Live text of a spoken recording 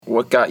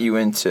What got you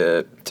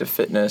into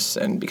fitness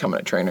and becoming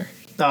a trainer?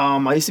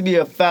 I used to be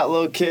a fat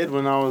little kid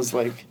when I was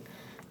 8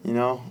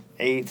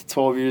 to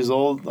 12 years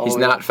old. He's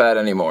not fat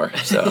anymore,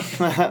 so.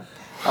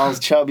 I was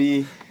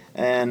chubby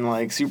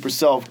and super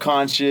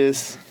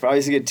self-conscious. I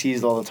used to get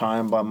teased all the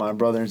time by my older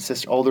brother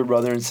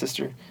and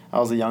sister. I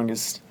was the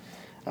youngest.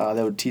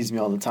 They would tease me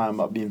all the time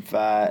about being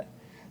fat,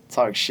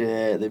 talk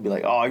shit. They'd be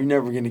like, "Oh, you're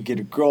never gonna get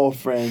a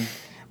girlfriend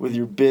with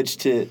your bitch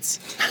tits."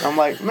 And I'm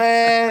like,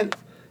 man,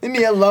 leave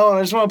me alone.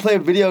 I just want to play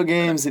video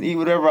games and eat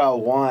whatever I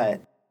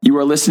want. You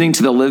are listening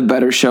to the Live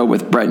Better Show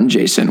with Brett and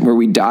Jason, where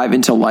we dive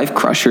into life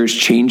crushers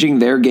changing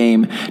their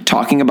game,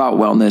 talking about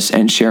wellness,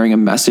 and sharing a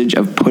message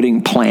of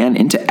putting plan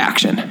into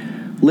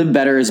action. Live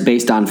Better is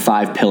based on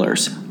 5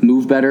 pillars: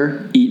 move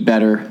better, eat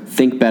better,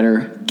 think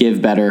better,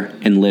 give better,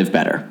 and live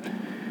better.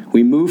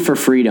 We move for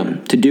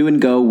freedom, to do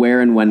and go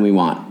where and when we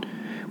want.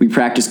 We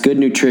practice good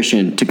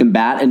nutrition to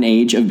combat an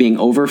age of being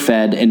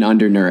overfed and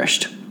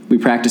undernourished. We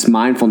practice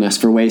mindfulness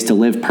for ways to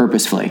live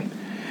purposefully.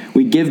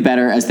 We give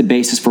better as the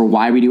basis for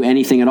why we do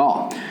anything at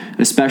all,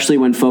 especially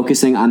when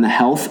focusing on the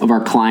health of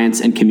our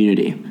clients and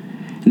community.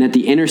 And at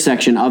the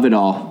intersection of it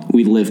all,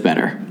 we live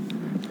better.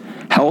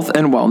 Health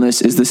and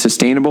wellness is the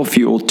sustainable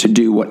fuel to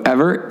do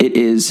whatever it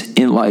is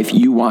in life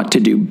you want to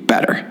do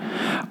better.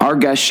 Our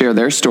guests share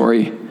their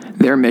story,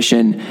 their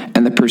mission,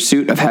 and the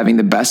pursuit of having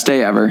the best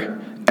day ever,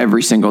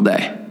 every single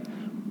day.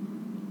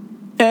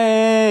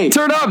 Hey!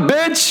 Turn up,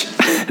 bitch!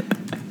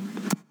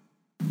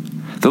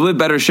 The Live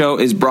Better Show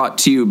is brought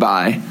to you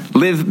by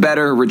Live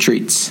Better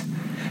Retreats.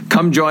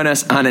 Come join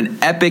us on an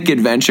epic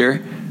adventure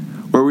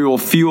where we will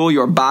fuel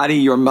your body,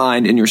 your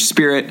mind, and your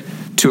spirit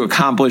to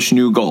accomplish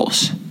new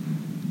goals.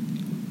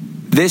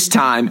 This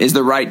time is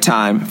the right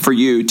time for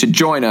you to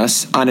join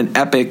us on an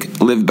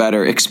epic Live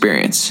Better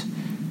experience.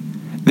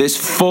 This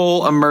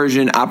full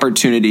immersion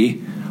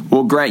opportunity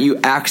will grant you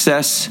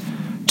access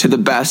to the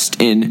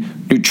best in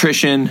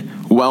nutrition,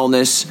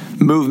 wellness,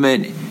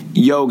 movement,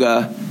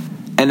 yoga,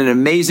 and an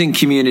amazing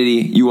community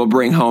you will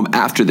bring home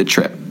after the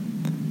trip.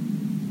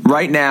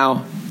 Right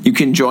now, you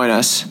can join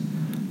us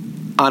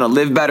on a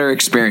Live Better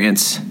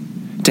experience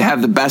to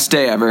have the best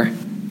day ever,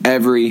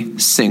 every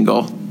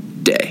single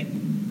day.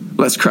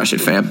 Let's crush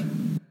it,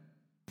 fam.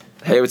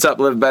 Hey, what's up,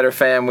 Live Better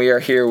fam? We are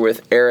here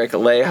with Eric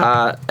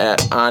Leha at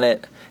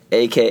Onnit,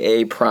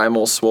 a.k.a.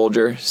 Primal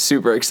Swolger.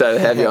 Super excited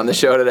to have you on the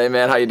show today,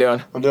 man. How you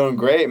doing? I'm doing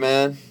great,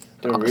 man.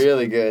 Doing Awesome.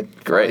 really good.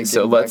 Great.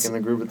 So let's back in the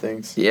group of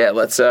things. Yeah,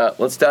 let's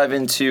dive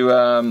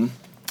into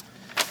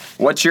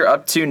what you're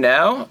up to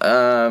now.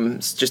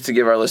 Just to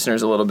give our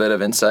listeners a little bit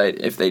of insight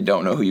if they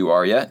don't know who you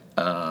are yet.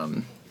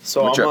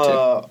 So what I'm you're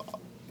up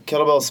a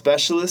kettlebell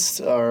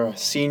specialist or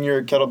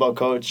senior kettlebell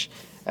coach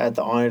at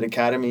the Onnit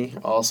Academy.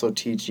 I also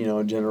teach,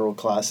 general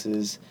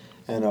classes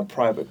and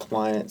private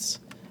clients.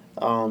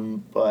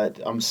 But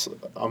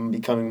I'm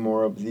becoming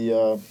more of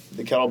the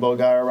kettlebell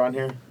guy around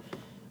here.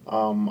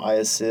 I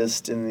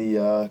assist in the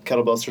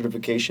kettlebell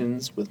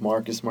certifications with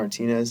Marcus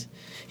Martinez.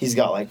 He's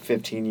got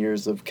 15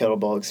 years of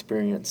kettlebell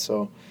experience,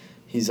 so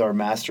he's our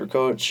master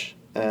coach,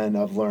 and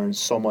I've learned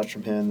so much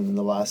from him in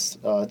the last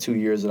 2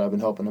 years that I've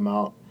been helping him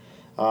out.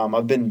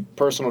 I've been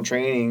personal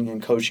training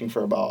and coaching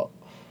for about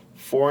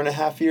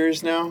 4.5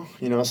 years now,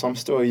 so I'm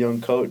still a young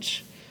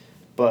coach,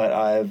 but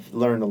I've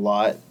learned a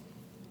lot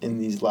in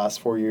these last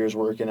 4 years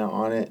working out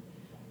on it,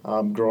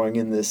 growing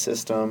in this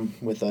system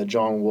with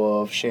John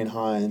Wolf, Shane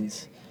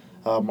Hines,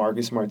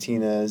 Marcus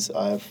Martinez.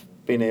 I've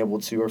been able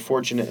to, or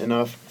fortunate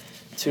enough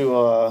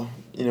to,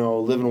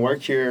 live and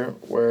work here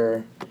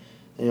where,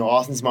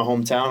 Austin's my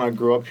hometown. I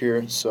grew up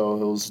here,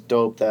 so it was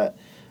dope that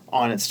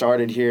Onnit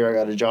started here. I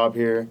got a job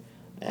here,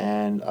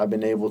 and I've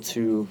been able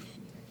to,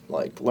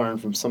 learn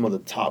from some of the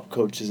top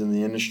coaches in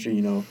the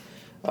industry,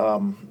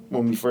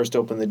 when we first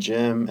opened the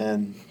gym,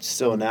 and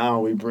still now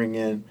we bring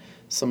in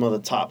some of the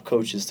top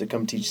coaches to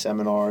come teach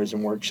seminars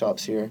and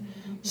workshops here.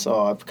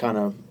 So I've kind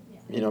of,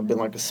 been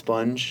like a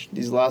sponge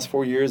these last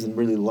 4 years and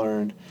really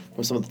learned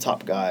from some of the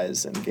top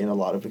guys and gained a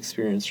lot of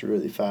experience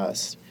really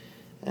fast.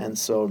 And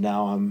so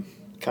now I'm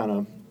kind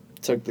of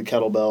took the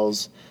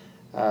kettlebells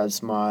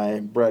as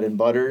my bread and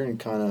butter and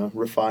kind of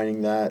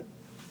refining that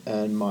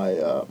and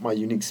my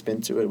unique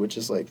spin to it, which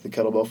is the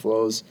kettlebell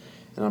flows.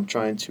 And I'm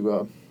trying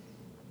to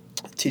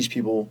teach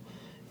people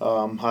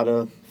how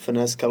to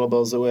finesse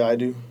kettlebells the way I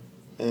do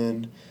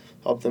and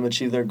help them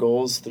achieve their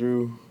goals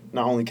through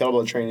not only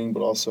kettlebell training,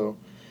 but also,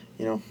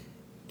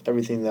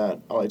 everything that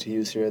I like to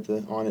use here at the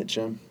Onnit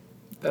gym.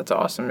 That's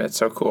awesome. That's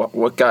so cool.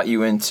 What got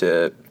you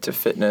into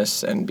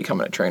fitness and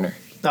becoming a trainer?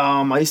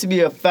 I used to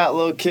be a fat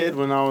little kid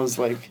when I was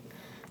 8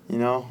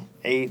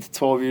 to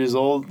 12 years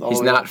old.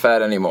 He's not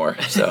fat anymore,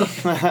 so.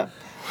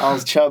 I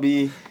was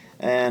chubby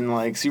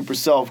and super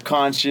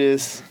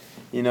self-conscious.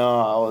 I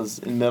was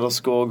in middle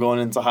school, going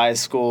into high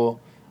school.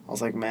 I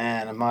was like,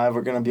 man, am I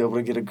ever going to be able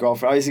to get a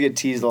girlfriend? I used to get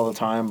teased all the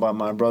time by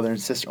my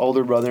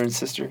older brother and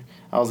sister.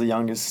 I was the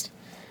youngest.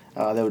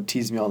 They would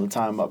tease me all the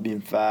time about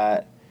being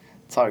fat,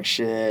 talk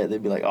shit.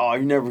 They'd be like, oh,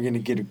 you're never going to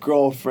get a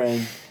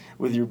girlfriend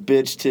with your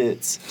bitch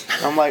tits.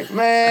 And I'm like,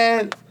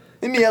 man,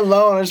 leave me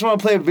alone. I just want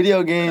to play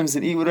video games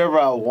and eat whatever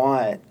I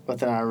want. But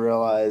then I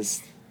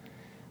realized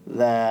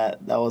that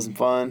wasn't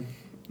fun.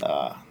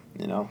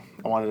 You know,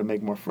 I wanted to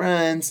make more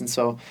friends, and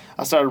so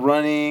I started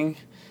running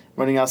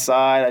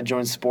outside. I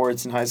joined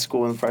sports in high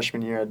school. In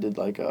freshman year, I did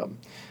like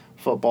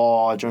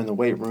football. I joined the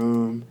weight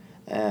room,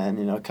 and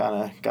you know, kind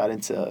of got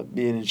into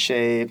being in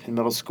shape. In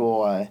middle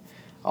school, I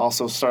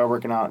also started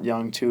working out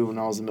young too. When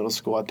I was in middle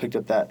school, I picked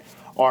up that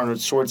Arnold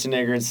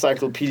Schwarzenegger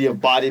Encyclopedia of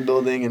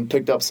Bodybuilding and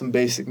picked up some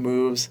basic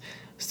moves.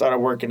 Started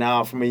working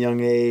out from a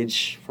young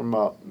age, from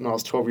when I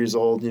was 12 years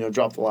old. You know,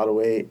 dropped a lot of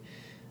weight,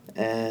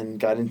 and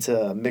got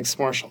into mixed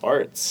martial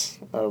arts,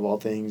 out of all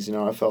things. You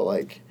know, I felt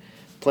like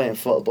playing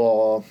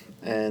football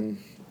and,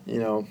 you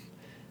know,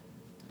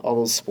 all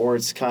those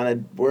sports kind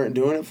of weren't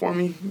doing it for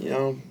me. You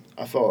know,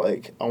 I felt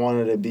like I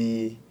wanted to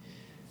be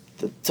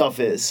the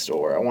toughest,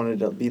 or I wanted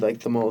to be like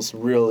the most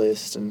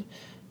realist and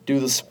do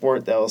the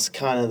sport that was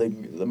kind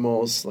of the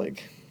most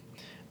like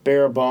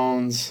bare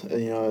bones,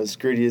 you know, as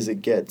gritty as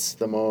it gets,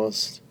 the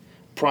most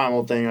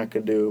primal thing I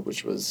could do,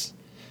 which was,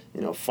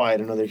 you know, fight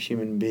another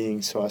human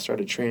being. So I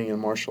started training in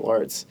martial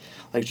arts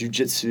like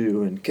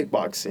jiu-jitsu and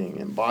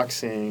kickboxing and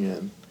boxing,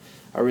 and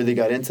I really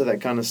got into that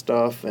kind of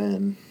stuff.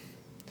 And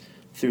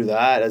through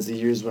that, as the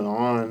years went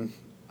on,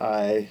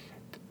 I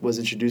was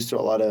introduced to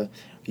a lot of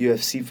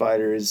UFC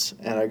fighters,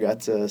 and I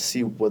got to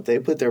see what they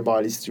put their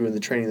bodies through and the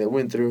training they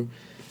went through.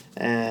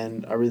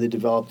 And I really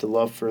developed a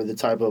love for the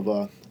type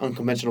of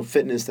unconventional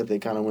fitness that they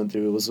kind of went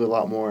through. It was a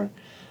lot more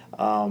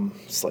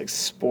it's like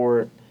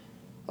sport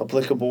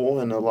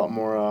applicable and a lot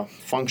more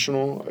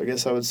functional, I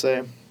guess I would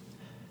say.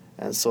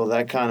 And so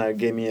that kind of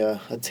gave me a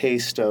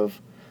taste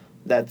of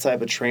that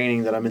type of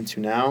training that I'm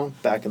into now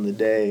back in the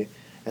day.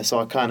 And so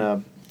I kind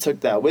of took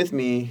that with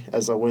me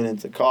as I went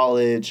into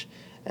college,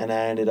 and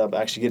I ended up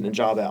actually getting a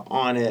job at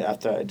Onnit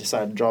after I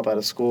decided to drop out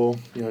of school.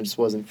 You know, just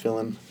wasn't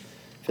feeling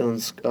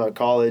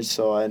college,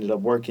 so I ended up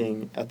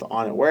working at the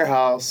Onnit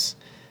warehouse,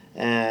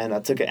 and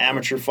I took an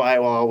amateur fight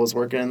while I was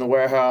working in the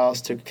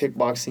warehouse, took a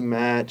kickboxing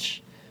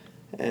match,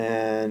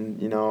 and,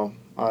 you know,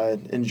 I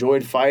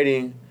enjoyed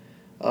fighting,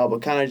 but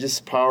kind of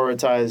just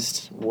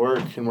prioritized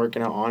work and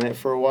working out on it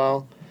for a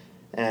while,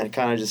 and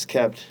kind of just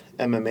kept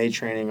MMA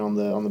training on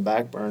the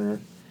back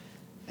burner.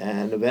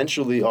 And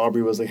eventually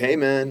Aubrey was like, hey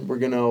man, we're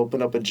going to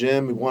open up a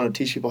gym. We want to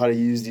teach people how to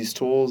use these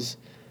tools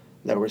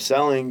that we're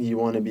selling. You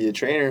want to be a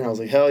trainer? And I was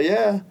like, hell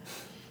yeah.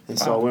 And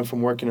so I went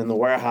from working in the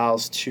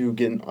warehouse to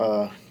getting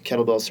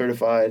kettlebell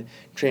certified,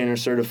 trainer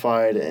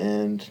certified,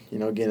 and, you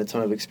know, getting a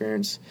ton of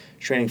experience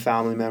training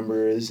family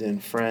members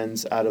and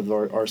friends out of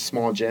our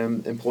small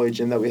gym, employee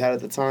gym that we had at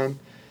the time.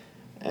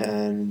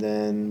 And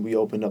then we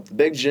opened up the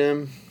big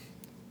gym.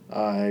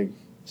 I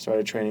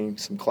started training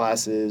some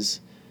classes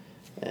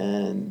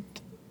and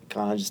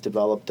kind of just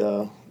developed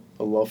a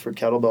love for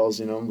kettlebells.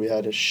 You know, we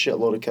had a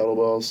shitload of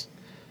kettlebells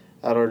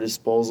at our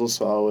disposal,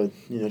 so I would,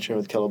 you know, train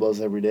with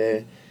kettlebells every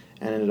day,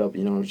 and ended up,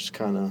 you know, just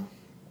kind of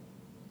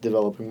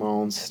developing my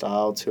own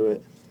style to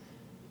it,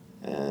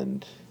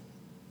 and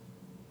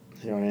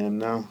here I am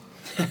now.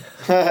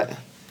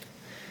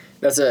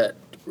 That's a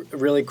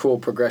really cool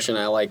progression.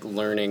 I like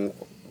learning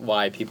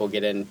why people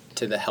get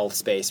into the health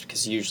space,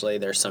 because usually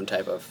there's some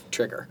type of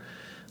trigger,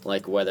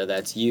 like whether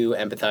that's you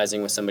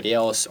empathizing with somebody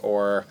else,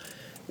 or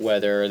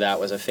whether that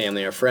was a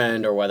family or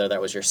friend, or whether that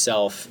was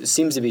yourself. It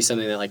seems to be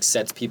something that like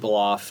sets people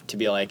off to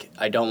be like,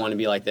 I don't want to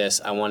be like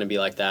this, I want to be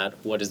like that.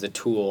 What is the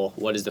tool?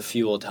 What is the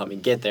fuel to help me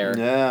get there?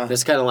 Yeah. And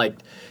it's kind of like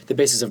the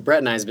basis of Brett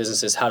and I's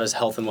business is, how does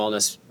health and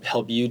wellness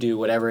help you do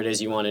whatever it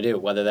is you want to do,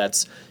 whether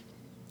that's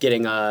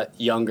getting a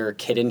younger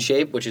kid in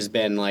shape, which has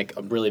been like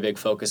a really big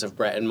focus of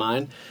Brett and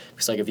mine.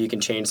 Because like if you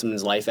can change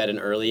someone's life at an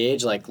early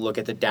age, like look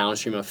at the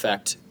downstream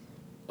effect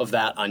of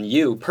that on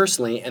you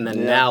personally, and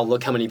then now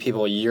look how many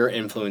people you're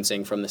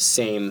influencing from the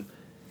same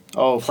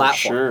platform. For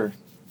sure.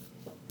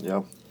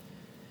 Yep.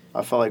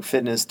 I felt like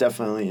fitness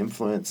definitely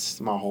influenced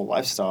my whole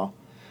lifestyle.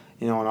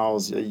 You know, when I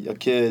was a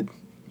kid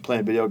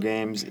playing video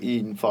games,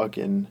 eating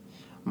fucking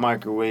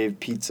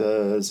microwave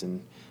pizzas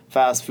and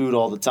fast food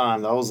all the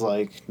time, that was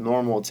like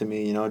normal to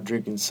me, you know,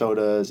 drinking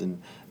sodas and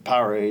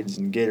Powerades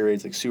and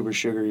Gatorades, like super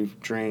sugary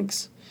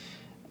drinks.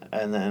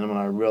 And then when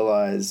I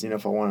realized, you know,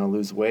 if I wanted to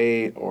lose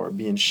weight or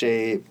be in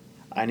shape,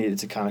 I needed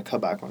to kind of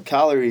cut back on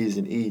calories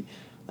and eat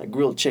like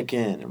grilled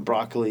chicken and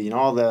broccoli, you know,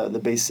 all the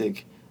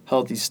basic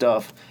healthy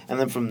stuff. And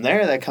then from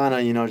there, that kind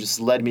of, you know, just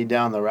led me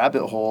down the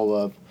rabbit hole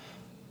of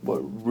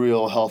what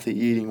real healthy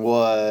eating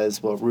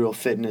was, what real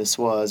fitness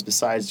was.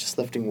 Besides just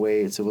lifting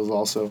weights, it was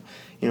also,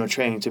 you know,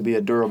 training to be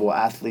a durable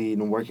athlete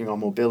and working on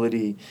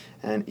mobility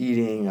and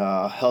eating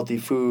healthy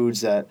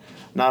foods that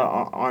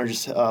aren't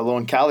just low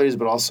in calories,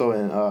 but also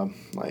in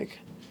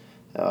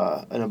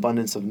an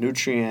abundance of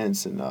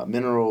nutrients and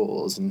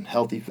minerals and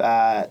healthy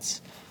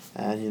fats,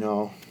 and, you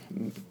know,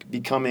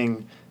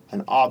 becoming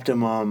an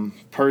optimum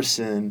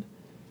person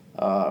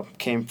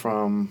came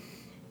from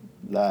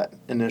that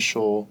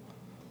initial,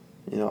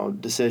 you know,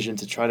 decision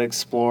to try to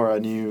explore a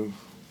new,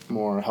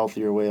 more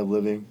healthier way of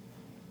living.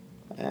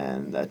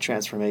 And that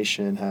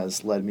transformation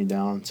has led me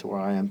down to where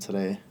I am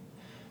today.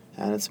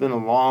 And it's been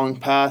a long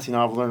path.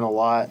 I've learned a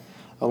lot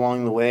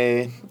along the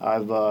way.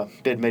 I've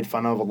been made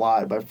fun of a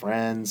lot by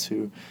friends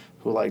who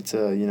like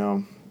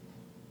to,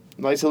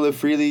 like to live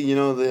freely.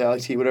 They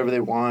like to eat whatever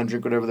they want,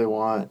 drink whatever they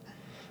want.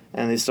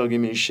 And they still give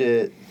me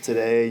shit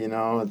today,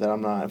 that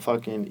I'm not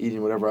fucking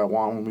eating whatever I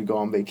want when we go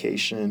on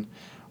vacation,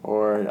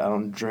 or I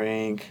don't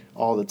drink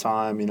all the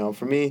time.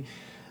 For me,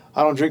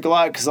 I don't drink a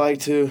lot because I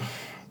like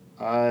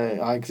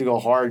to go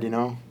hard.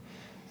 And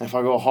if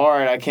I go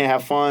hard, I can't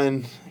have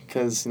fun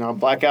because I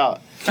black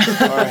out. Or,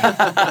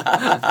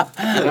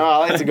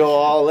 I like to go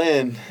all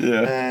in.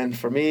 Yeah. And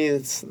for me,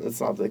 it's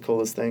not the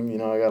coolest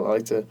thing. I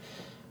like to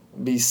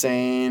be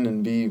sane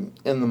and be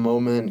in the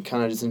moment,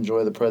 kind of just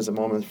enjoy the present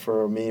moment.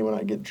 For me, when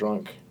I get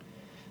drunk,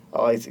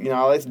 I like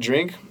to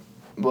drink,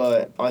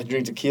 but I like to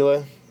drink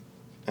tequila,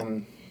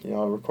 and it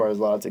requires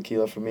a lot of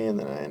tequila for me, and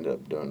then I end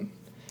up doing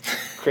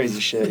crazy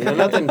shit.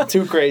 Nothing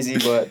too crazy,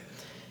 but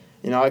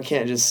I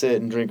can't just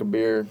sit and drink a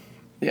beer.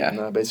 Yeah.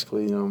 And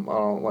basically, I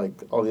don't like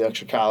all the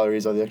extra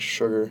calories, all the extra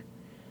sugar.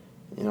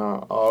 I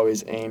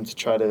always aim to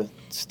try to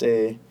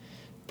stay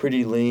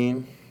pretty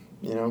lean.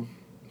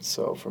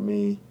 So for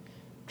me,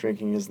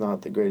 drinking is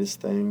not the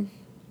greatest thing.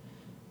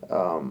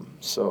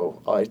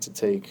 So I like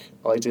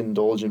to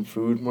indulge in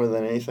food more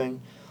than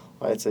anything.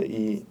 I like to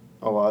eat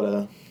a lot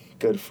of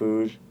good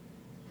food.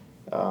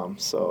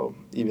 So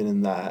even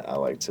in that, I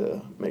like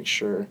to make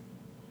sure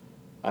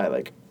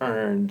I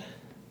earned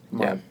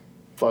my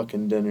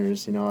fucking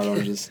dinners. I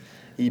don't just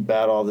eat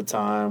bad all the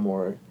time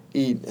or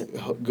eat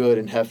good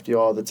and hefty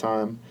all the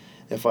time.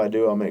 If I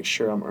do, I'll make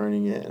sure I'm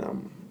earning it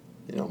and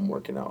I'm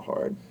working out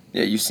hard.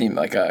 Yeah, you seem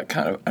like a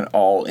kind of an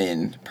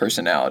all-in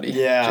personality.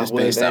 Yeah, just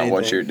based on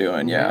what anything. you're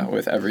doing. Yeah,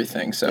 with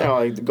everything.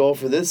 So the goal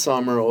for this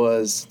summer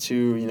was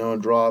to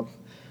drop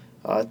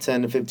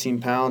 10 to 15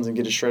 pounds and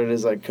get as shredded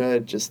as I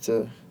could, just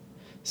to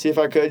see if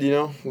I could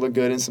look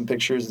good in some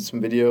pictures and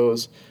some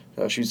videos,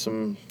 shoot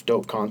some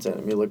dope content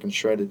of me looking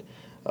shredded.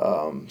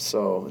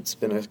 So it's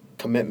been a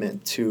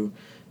commitment to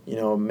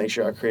make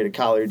sure I create a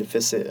calorie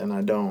deficit and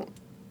I don't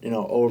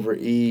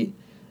overeat.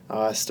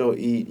 I still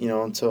eat,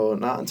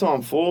 not until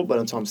I'm full, but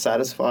until I'm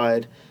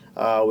satisfied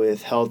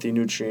with healthy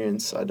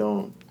nutrients. I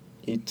don't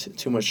eat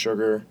too much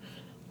sugar.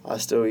 I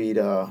still eat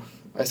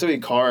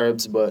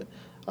carbs, but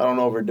I don't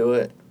overdo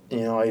it. I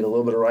eat a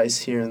little bit of rice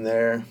here and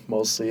there,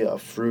 mostly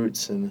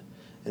fruits and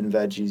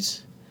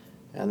veggies,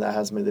 and that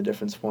has made the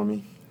difference for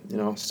me.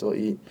 Still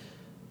eat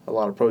a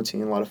lot of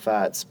protein, a lot of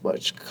fats, but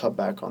just cut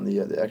back on the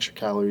extra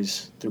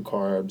calories through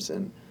carbs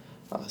and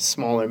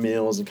smaller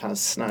meals and kind of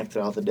snack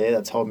throughout the day.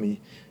 That's helped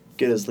me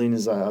get as lean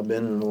as I've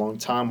been in a long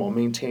time while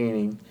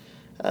maintaining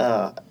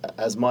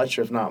as much,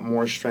 if not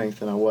more, strength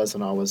than I was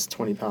when I was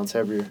 20 pounds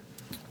heavier.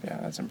 yeah,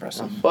 that's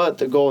impressive. But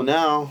the goal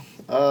now,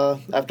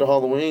 after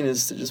Halloween,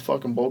 is to just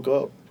fucking bulk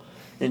up,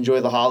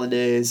 enjoy the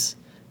holidays,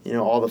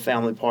 all the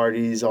family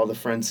parties, all the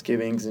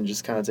Friendsgivings, and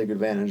just kind of take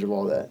advantage of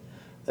all that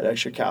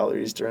extra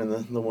calories during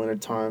the winter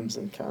times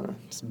and kind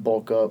of just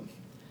bulk up.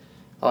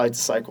 I like to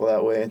cycle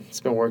that way. It's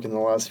been working the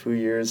last few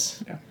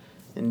years. Yeah.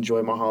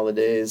 Enjoy my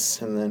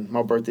holidays, and then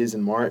my birthday's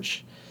in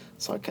March,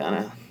 so I kind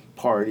of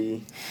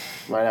party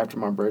right after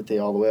my birthday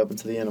all the way up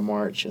until the end of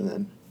March, and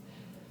then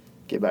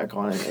get back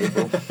on it in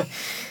April.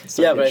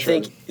 Yeah, but I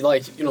think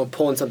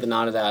pulling something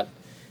out of that,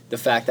 the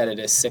fact that it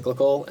is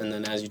cyclical, and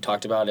then as you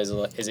talked about, is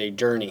a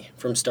journey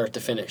from start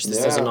to finish.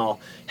 This doesn't all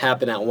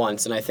happen at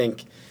once, and I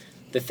think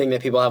the thing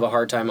that people have a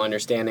hard time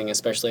understanding,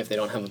 especially if they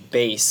don't have a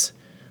base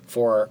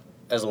for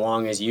as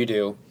long as you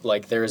do,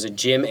 there is a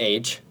gym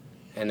age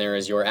and there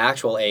is your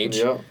actual age,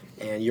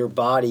 and your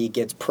body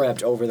gets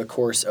prepped over the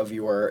course of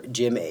your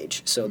gym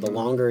age. So the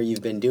longer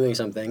you've been doing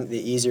something, the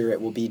easier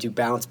it will be to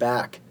bounce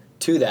back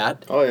to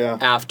that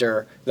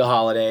after the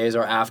holidays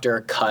or after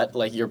a cut.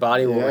 Your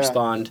body will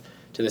respond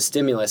to the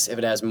stimulus if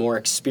it has more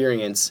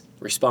experience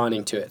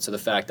responding to it. So the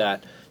fact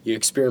that you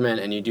experiment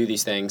and you do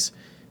these things,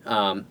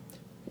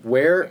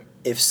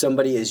 if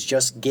somebody is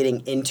just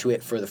getting into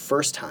it for the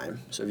first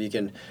time, so if you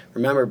can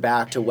remember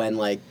back to when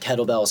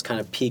kettlebells kind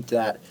of piqued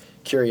that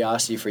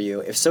curiosity for you,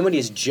 if somebody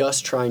is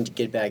just trying to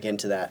get back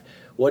into that,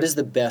 what is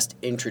the best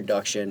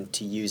introduction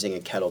to using a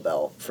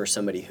kettlebell for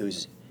somebody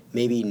who's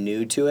maybe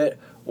new to it,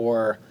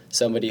 or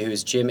somebody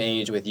who's gym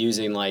age with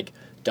using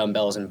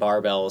dumbbells and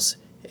barbells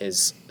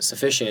is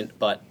sufficient,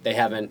 but they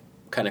haven't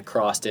kind of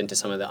crossed into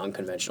some of the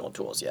unconventional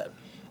tools yet?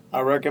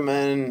 I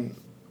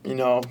recommend,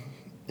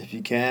 if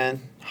you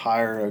can,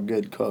 hire a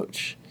good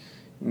coach.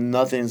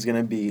 Nothing's going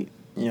to beat,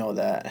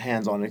 that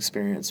hands-on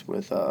experience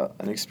with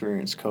an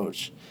experienced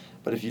coach.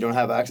 But if you don't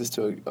have access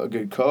to a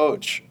good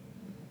coach,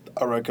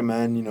 I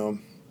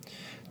recommend,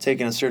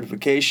 taking a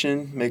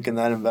certification, making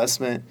that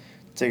investment,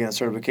 taking a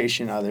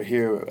certification either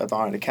here at the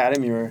Arnold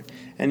Academy or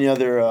any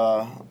other,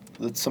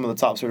 some of the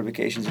top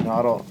certifications.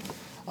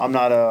 I'm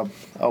not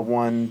a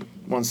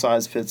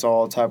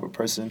one-size-fits-all type of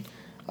person.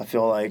 I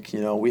feel like,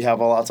 we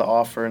have a lot to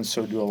offer, and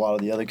so do a lot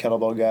of the other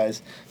kettlebell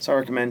guys. So I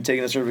recommend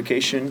taking a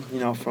certification,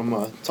 from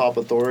a top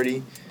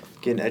authority,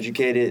 getting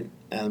educated,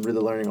 and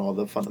really learning all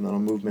the fundamental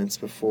movements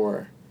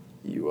before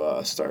you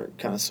start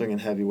kind of swinging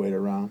heavyweight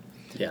around.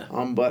 Yeah.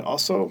 But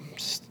also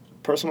just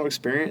personal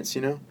experience,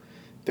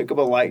 pick up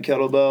a light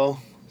kettlebell,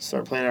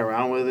 start playing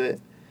around with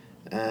it,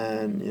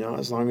 and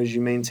as long as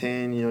you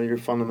maintain your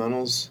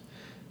fundamentals,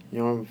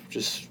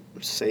 just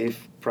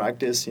safe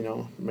practice,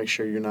 make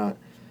sure you're not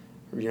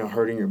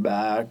hurting your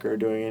back or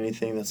doing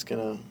anything that's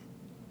gonna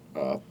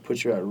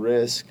put you at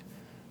risk.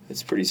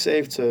 It's pretty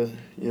safe to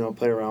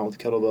play around with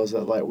kettlebells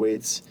at light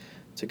weights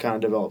to kind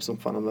of develop some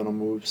fundamental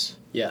moves.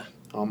 Yeah.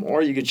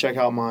 Or you could check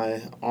out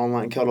my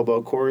online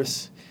kettlebell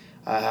course.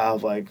 I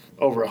have like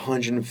over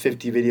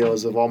 150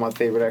 videos of all my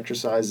favorite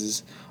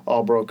exercises,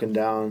 all broken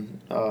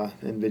down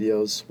in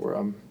videos where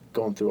I'm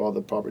going through all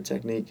the proper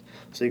technique.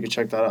 So you can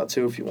check that out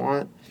too if you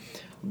want.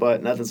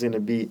 But nothing's going to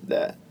beat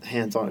that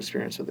hands-on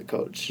experience with a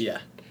coach. Yeah.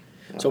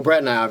 So Brett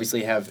and I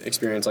obviously have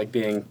experience like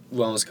being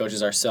wellness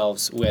coaches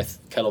ourselves with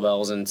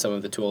kettlebells and some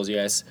of the tools you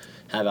guys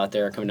have out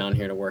there coming down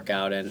here to work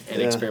out and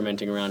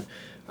experimenting around.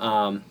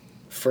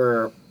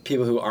 For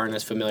people who aren't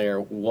as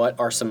familiar, what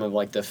are some of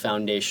like the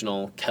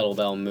foundational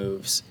kettlebell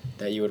moves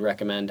that you would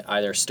recommend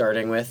either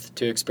starting with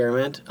to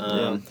experiment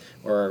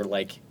or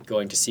like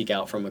going to seek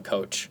out from a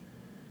coach?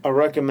 I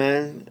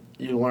recommend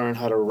you learn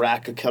how to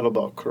rack a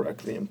kettlebell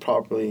correctly and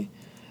properly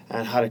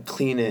and how to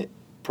clean it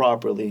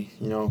properly.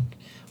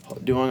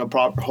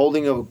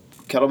 Holding a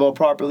kettlebell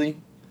properly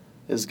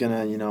is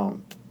gonna,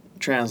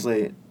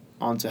 translate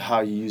onto how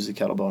you use the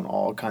kettlebell in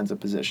all kinds of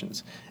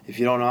positions. If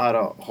you don't know how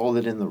to hold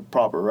it in the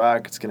proper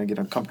rack, it's gonna get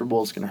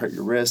uncomfortable. It's gonna hurt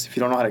your wrist. If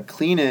you don't know how to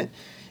clean it,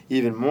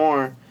 even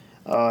more,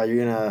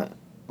 you're gonna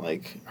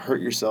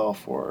hurt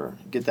yourself or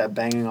get that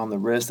banging on the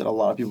wrist that a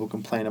lot of people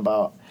complain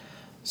about.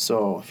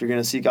 So if you're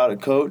gonna seek out a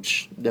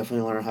coach,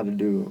 definitely learn how to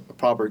do a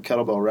proper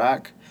kettlebell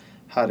rack,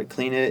 how to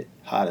clean it,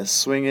 how to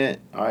swing it.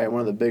 All right,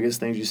 one of the biggest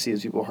things you see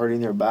is people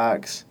hurting their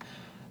backs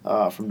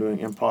from doing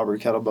improper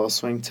kettlebell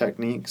swing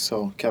technique.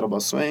 So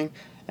kettlebell swing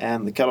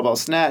and the kettlebell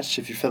snatch,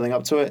 if you're feeling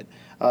up to it,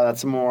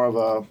 that's more of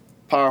a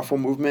powerful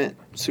movement,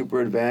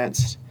 super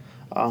advanced,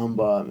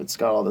 but it's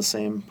got all the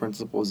same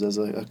principles as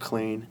a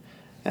clean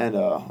and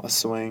a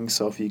swing.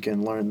 So if you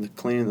can learn the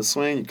clean and the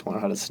swing, you can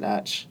learn how to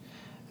snatch.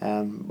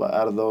 But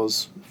out of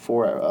those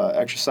 4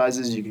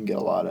 exercises, you can get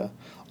a lot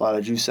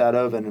of juice out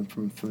of, and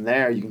from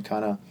there you can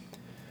kind of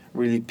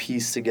really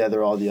piece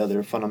together all the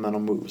other fundamental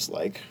moves,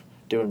 like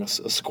doing a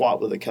squat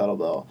with a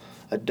kettlebell,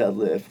 a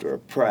deadlift, or a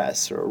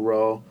press, or a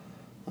row.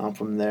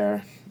 From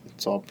there,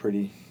 it's all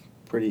pretty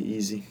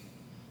easy.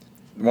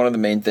 One of the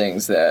main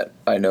things that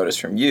I noticed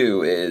from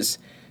you is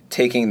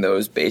taking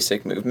those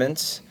basic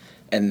movements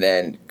and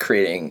then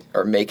creating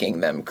or making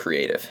them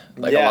creative.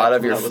 Like a lot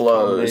of your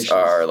flows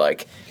are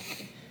like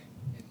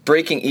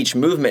breaking each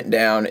movement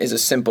down is a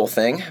simple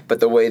thing, but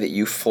the way that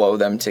you flow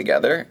them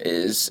together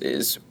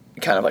is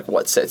kind of like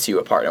what sets you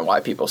apart and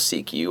why people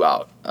seek you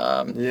out.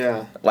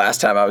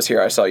 Last time I was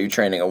here, I saw you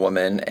training a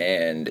woman,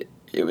 and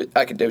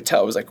I could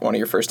tell it was like one of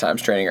your first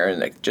times training her,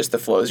 and like just the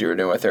flows you were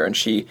doing with her, and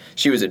she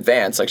was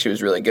advanced, like she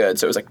was really good.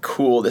 So it was like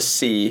cool to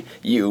see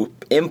you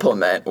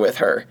implement with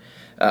her.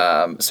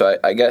 So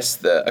I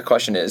guess a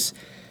question is,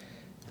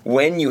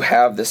 when you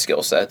have the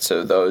skill set,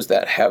 so those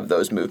that have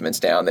those movements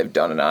down, they've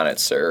done an Onnit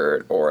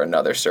cert or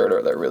another cert,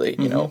 or they're really,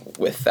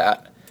 with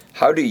that,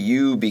 how do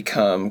you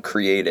become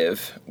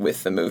creative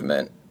with the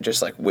movement,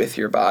 just like with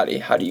your body?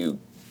 How do you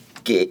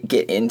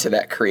get into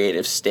that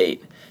creative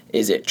state?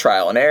 Is it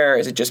trial and error?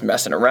 Is it just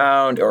messing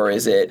around? Or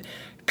is it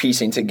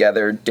piecing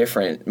together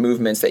different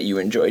movements that you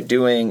enjoy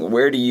doing?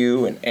 Where do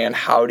you and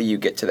how do you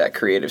get to that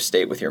creative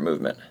state with your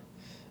movement?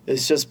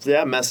 It's just,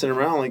 messing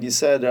around. Like you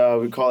said,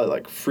 we call it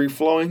like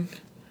free-flowing.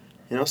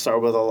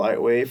 Start with a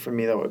lightweight. For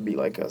me, that would be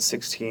like a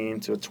 16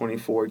 to a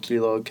 24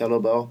 kilo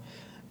kettlebell.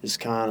 Just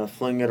kind of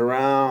fling it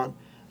around.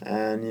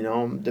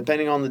 And,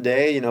 depending on the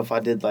day, if I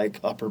did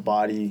like upper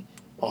body,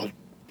 I'll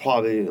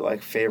probably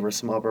like favor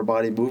some upper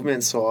body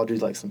movements. So I'll do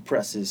like some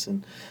presses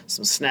and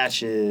some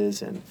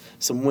snatches and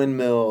some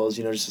windmills,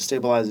 just to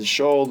stabilize the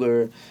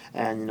shoulder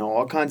and,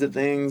 all kinds of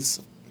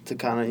things to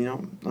kind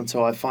of,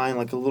 until I find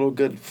like a little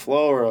good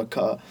flow or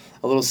a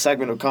little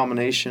segment or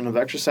combination of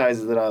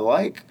exercises that I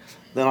like.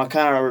 Then I'll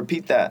kind of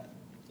repeat that,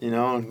 in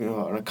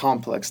a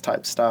complex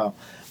type style.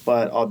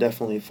 But I'll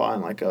definitely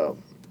find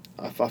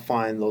if I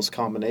find those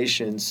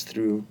combinations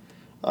through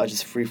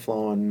just free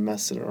flowing and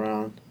messing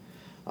around.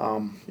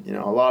 A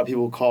lot of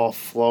people call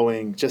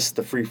flowing just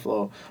the free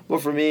flow.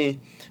 But for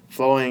me,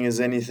 flowing is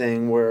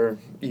anything where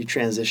you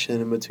transition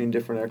in between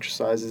different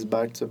exercises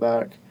back to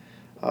back.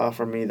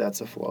 For me,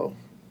 that's a flow.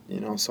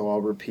 So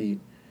I'll repeat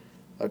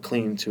a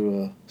clean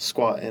to a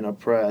squat and a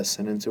press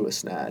and into a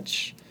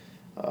snatch.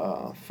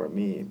 For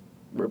me,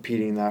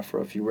 repeating that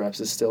for a few reps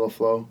is still a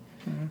flow.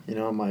 Mm-hmm.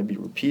 It might be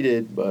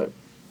repeated, but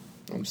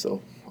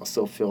I'll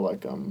still feel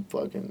like I'm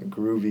fucking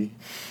groovy.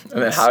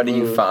 And then how do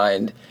you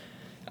find,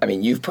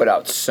 you've put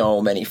out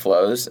so many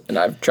flows, and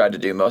I've tried to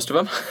do most of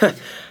them.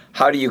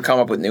 How do you come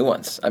up with new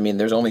ones?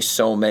 There's only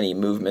so many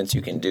movements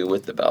you can do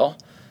with the bell.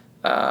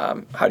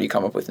 How do you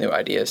come up with new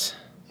ideas?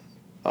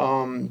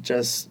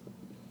 Just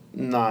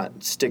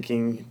not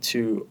sticking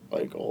to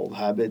like old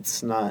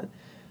habits, not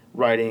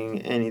writing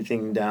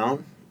anything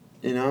down,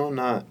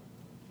 not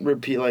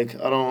repeat, like,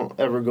 I don't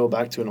ever go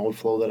back to an old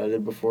flow that I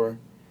did before.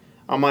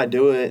 I might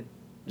do it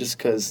just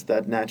because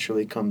that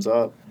naturally comes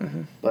up,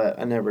 but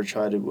I never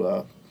try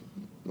to,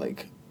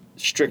 like,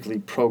 strictly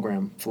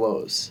program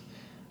flows.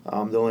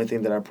 The only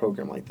thing that I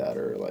program like that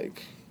are,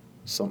 like,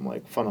 some,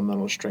 like,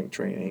 fundamental strength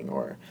training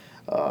or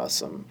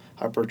some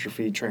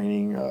hypertrophy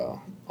training.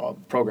 I'll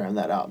program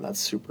that out, and that's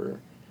super,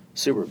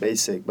 super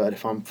basic. But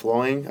if I'm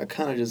flowing, I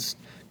kind of just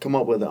come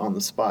up with it on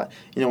the spot.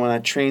 You know, when I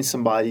train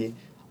somebody,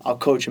 I'll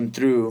coach them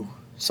through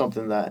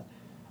something that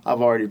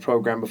I've already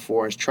programmed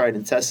before, it's tried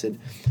and tested.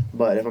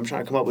 But if I'm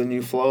trying to come up with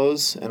new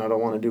flows and I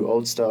don't want to do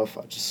old stuff,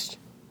 the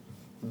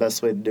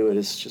best way to do it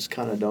is just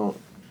kind of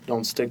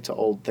don't stick to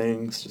old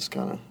things. Just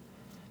kind of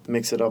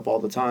mix it up all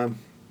the time,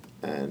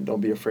 and don't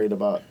be afraid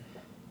about,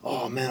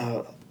 oh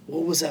man,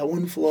 what was that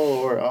one flow?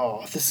 Or,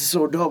 oh, this is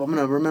so dope, I'm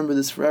gonna remember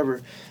this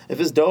forever. If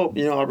it's dope,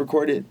 you know, I'll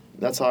record it.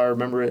 That's how I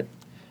remember it.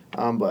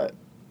 But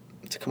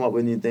to come up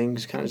with new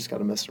things, you kind of just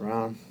gotta mess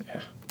around.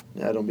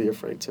 Yeah, don't be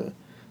afraid to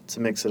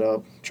mix it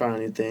up, try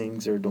new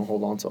things, or don't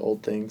hold on to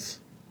old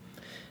things.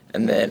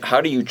 And then how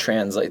do you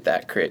translate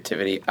that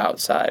creativity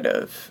outside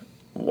of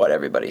what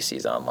everybody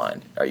sees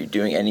online? Are you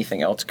doing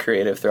anything else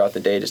creative throughout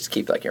the day just to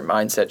keep, like, your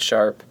mindset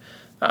sharp?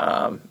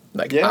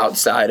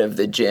 Outside of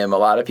the gym, a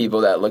lot of people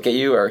that look at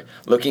you are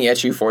looking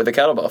at you for the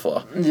kettlebell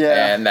flow.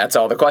 Yeah. And that's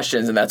all the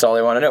questions, and that's all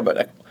they want to know.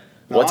 But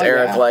what's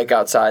Eric like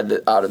outside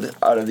out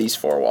of these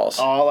four walls?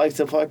 Oh, I like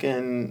to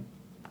fucking,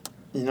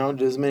 you know,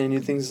 do as many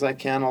new things as I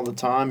can all the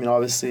time. You know,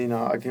 obviously, you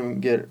know, I can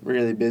get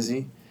really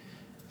busy.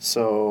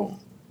 So,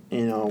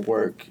 you know,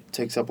 work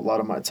takes up a lot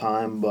of my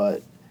time.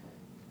 But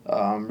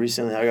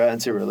recently I got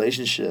into a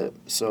relationship.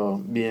 So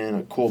being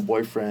a cool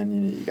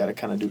boyfriend, you got to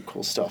kind of do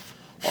cool stuff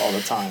all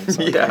the time.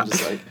 So I can't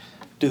just, like,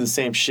 do the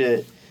same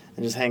shit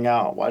and just hang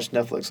out, watch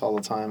Netflix all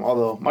the time.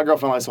 Although my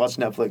girlfriend likes to watch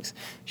Netflix.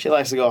 She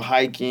likes to go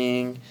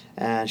hiking,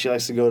 and she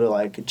likes to go to,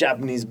 like,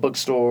 Japanese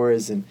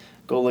bookstores and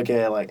go look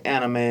at, like,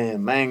 anime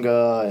and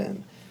manga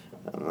and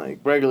like,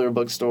 regular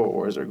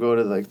bookstores, or go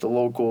to, like, the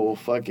local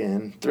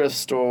fucking thrift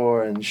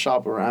store and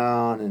shop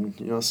around and,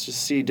 you know,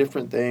 just see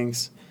different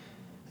things.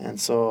 And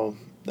so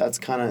that's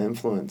kind of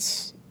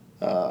influenced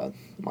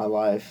my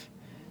life.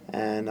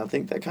 And I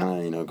think that kind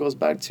of, you know, goes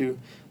back to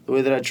the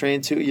way that I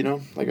train too, you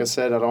know. Like I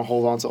said, I don't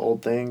hold on to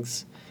old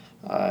things.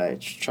 I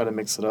try to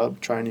mix it up,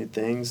 try new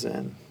things,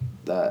 and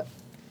that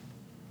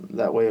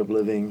way of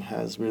living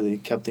has really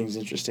kept things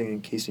interesting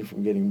and keeps me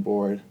from getting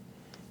bored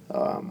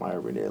my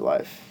everyday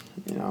life,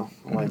 you know.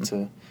 I like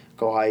to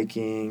go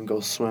hiking,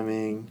 go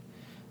swimming.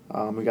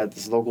 We got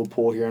this local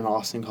pool here in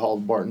Austin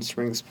called Barton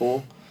Springs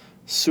Pool.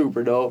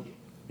 Super dope.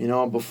 You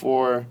know,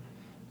 before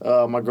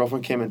my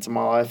girlfriend came into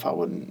my life, I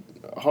wouldn't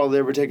hardly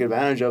ever take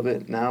advantage of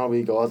it. Now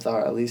we go out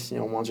there at least, you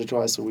know, once or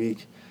twice a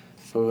week.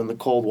 Go in the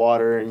cold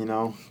water and, you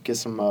know, get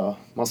some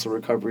muscle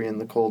recovery in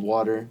the cold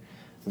water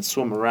and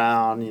swim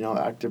around. You know,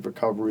 active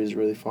recovery is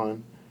really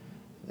fun.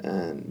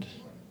 And,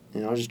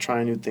 you know, just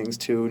trying new things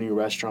too, new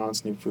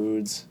restaurants, new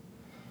foods.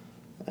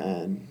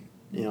 And,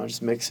 you know,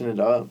 just mixing it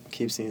up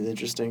keeps things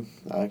interesting,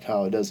 like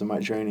how it does in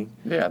my training.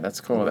 Yeah, that's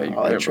cool that you're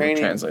like able training,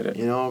 to translate it.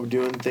 You know,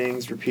 doing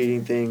things,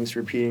 repeating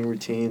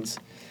routines.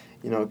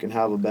 You know, it can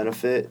have a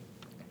benefit,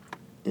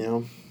 you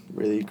know,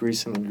 really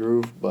greasing the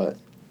groove, but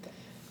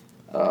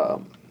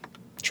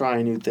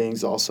trying new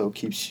things also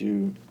keeps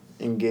you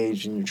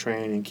engaged in your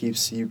training,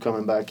 keeps you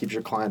coming back, keeps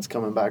your clients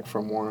coming back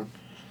for more.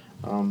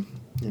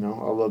 You know,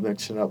 I love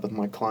mixing it up with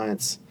my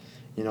clients.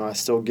 You know, I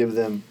still give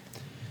them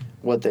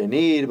what they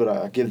need, but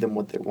I give them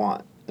what they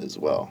want as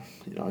well.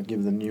 You know, I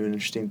give them new and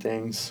interesting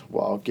things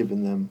while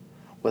giving them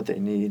what they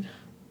need,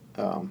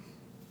 kind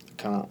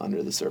of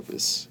under the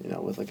surface, you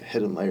know, with, like, a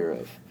hidden layer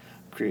of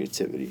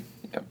creativity.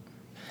 Yep.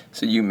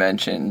 So you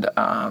mentioned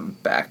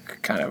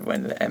back kind of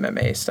when the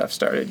MMA stuff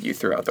started, you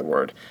threw out the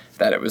word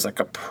that it was like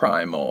a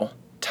primal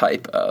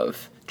type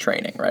of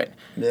training, right?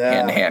 Yeah.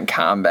 Hand-to-hand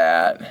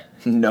combat,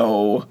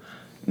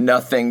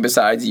 nothing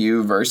besides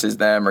you versus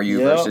them or you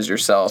versus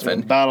yourself.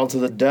 And battle to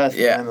the death,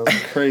 yeah. man. That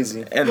was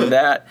crazy. And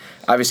that,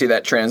 obviously,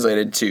 that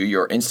translated to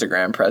your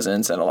Instagram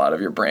presence and a lot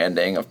of your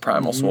branding of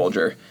Primal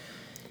Soldier.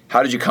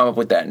 How did you come up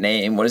with that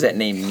name? What does that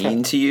name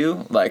mean to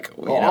you? Like,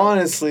 you know?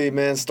 Honestly,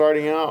 man,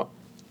 starting out,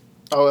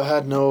 I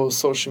had no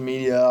social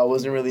media. I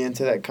wasn't really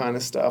into that kind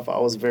of stuff. I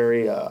was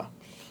very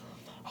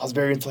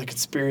into, like,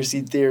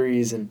 conspiracy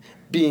theories and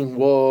being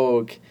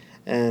woke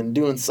and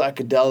doing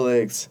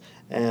psychedelics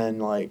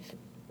and, like,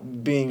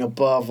 being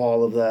above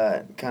all of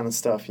that kind of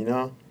stuff, you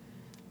know?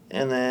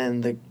 And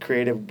then the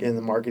creative and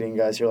the marketing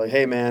guys here are like,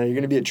 hey, man, are you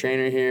going to be a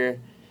trainer here?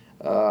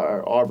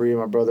 Aubrey,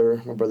 my brother's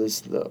one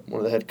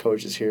of the head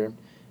coaches here.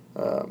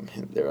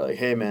 They were like,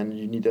 hey, man,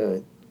 you need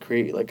to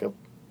create, like, a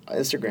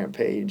Instagram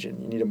page,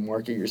 and you need to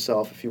market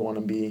yourself if you want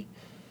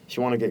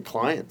to get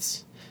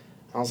clients.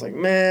 I was like,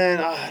 man,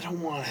 I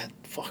don't want to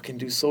fucking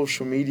do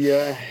social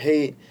media. I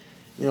hate,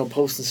 you know,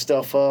 posting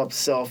stuff up,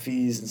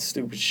 selfies and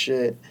stupid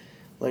shit.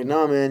 Like,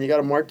 nah, man, you got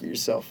to market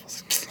yourself. I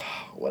was like,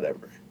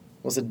 whatever.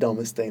 What's the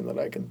dumbest thing that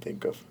I can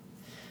think of?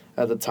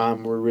 At the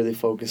time, we're really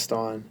focused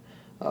on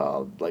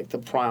like the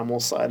primal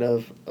side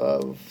of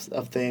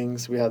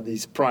things. We have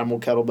these primal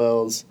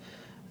kettlebells,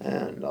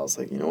 and I was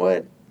like, you know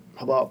what?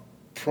 How about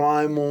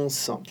primal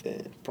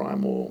something?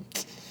 Primal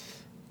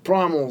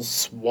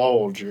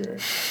Swalger.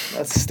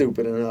 That's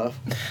stupid enough.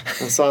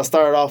 And so I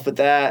started off with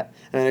that,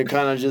 and it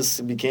kind of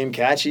just became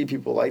catchy.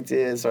 People liked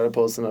it. Started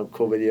posting up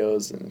cool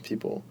videos, and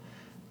people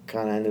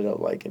kind of ended up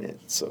liking it.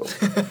 So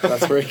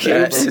that's where it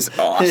came That from. is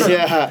awesome.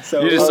 Yeah.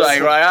 So You're just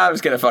like, well, I'm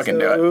just going to fucking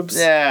do it. Oops.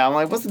 Yeah, I'm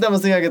like, what's the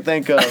dumbest thing I could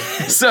think of?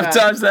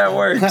 Sometimes that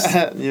works.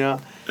 You know?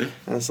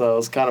 And so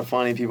it's kind of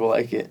funny. People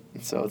like it.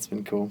 So it's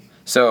been cool.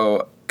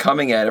 So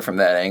coming at it from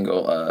that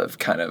angle of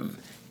kind of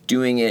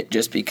doing it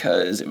just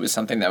because it was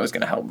something that was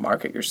going to help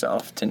market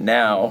yourself to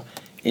now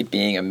it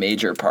being a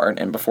major part.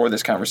 And before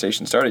this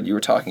conversation started, you were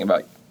talking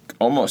about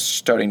almost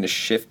starting to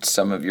shift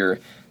some of your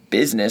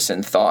business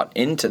and thought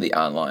into the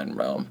online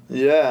realm.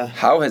 Yeah.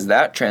 How has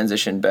that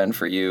transition been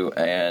for you?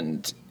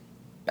 And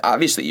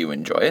obviously you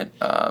enjoy it.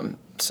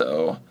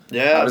 So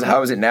Yeah.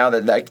 how is it now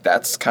that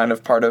that's kind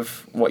of part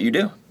of what you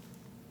do?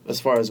 As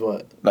far as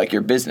what? Like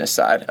your business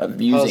side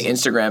of using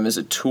Instagram as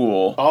a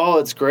tool Oh,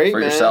 it's great, for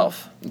man.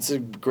 yourself. It's a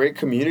great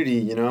community,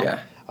 you know? Yeah.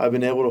 I've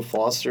been able to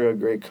foster a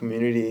great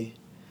community.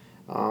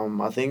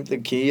 I think the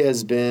key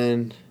has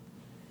been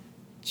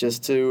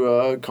just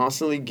to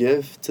constantly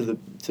give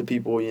to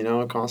people, you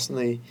know,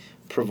 constantly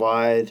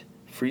provide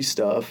free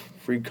stuff,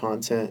 free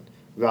content,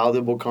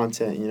 valuable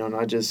content, you know,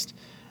 not just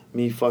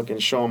me fucking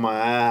showing my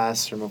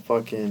ass or my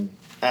fucking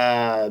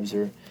abs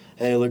or,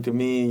 hey, look at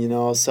me, you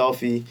know, a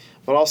selfie,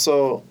 but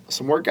also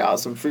some workouts,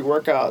 some free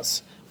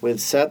workouts with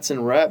sets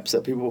and reps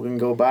that people can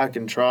go back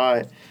and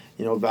try,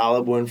 you know,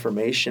 valuable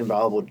information,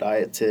 valuable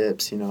diet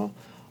tips, you know,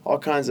 all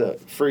kinds of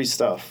free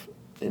stuff,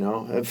 you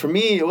know. And for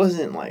me, it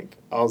wasn't like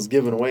I was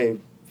giving away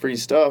free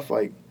stuff.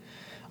 Like,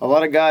 a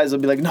lot of guys will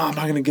be like, no, I'm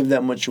not going to give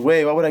that much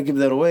away. Why would I give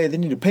that away? They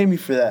need to pay me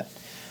for that.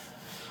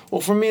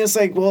 Well, for me, it's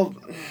like, well,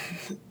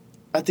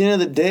 at the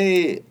end of the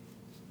day,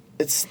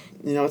 it's,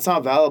 you know, it's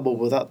not valuable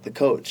without the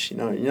coach. You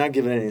know, you're not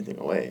giving anything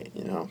away,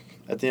 you know.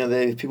 At the end of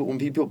the day, when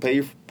people pay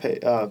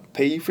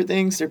you for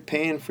things, they're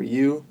paying for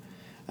you,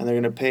 and they're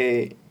going to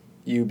pay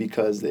you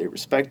because they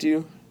respect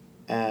you,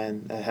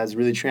 and that has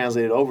really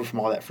translated over from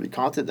all that free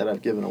content that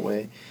I've given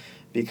away,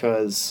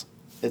 because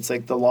it's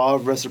like the law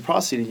of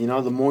reciprocity. You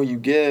know, the more you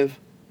give,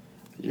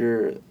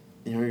 you're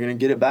gonna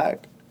get it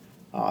back.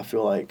 I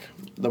feel like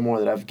the more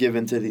that I've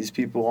given to these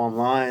people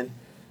online,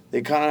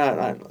 they kind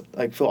of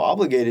like feel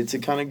obligated to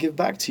kind of give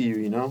back to you.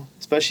 You know,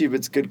 especially if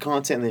it's good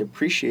content and they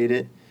appreciate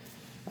it,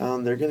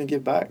 they're gonna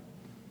give back.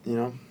 You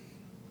know,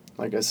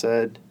 like I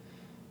said,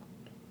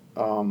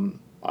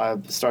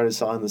 I've started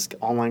selling this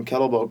online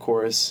kettlebell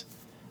course.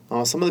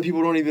 Some of the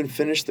people don't even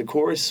finish the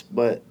course,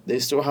 but they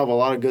still have a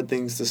lot of good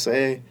things to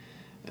say.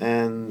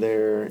 And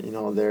they're, you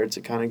know, there to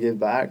kind of give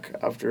back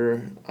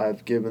after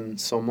I've given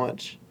so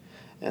much.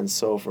 And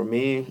so for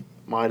me,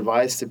 my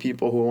advice to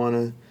people who want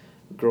to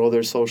grow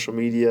their social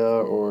media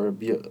or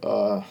be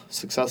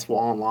successful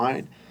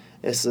online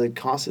is to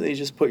constantly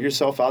just put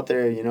yourself out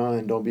there, you know,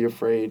 and don't be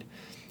afraid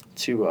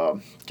to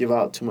give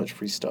out too much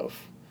free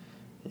stuff.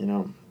 You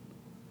know,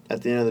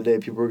 at the end of the day,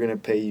 people are going to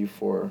pay you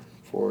for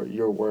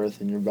your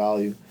worth and your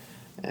value.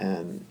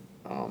 And,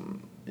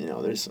 you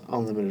know, there's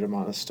unlimited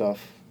amount of stuff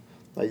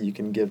that you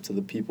can give to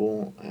the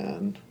people.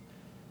 And,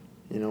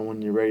 you know,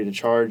 when you're ready to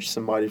charge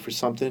somebody for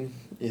something,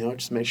 you know,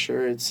 just make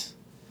sure it's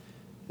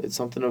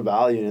something of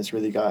value and it's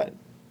really got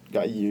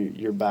you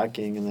your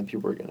backing, and then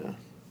people are gonna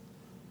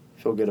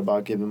feel good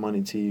about giving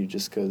money to you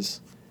just because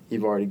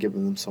you've already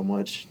given them so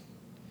much.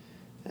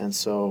 And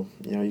so,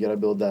 you know, you got to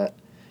build that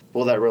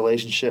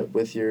relationship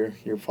with your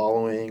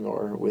following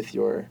or with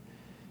your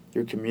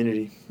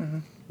community. Mm-hmm.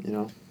 You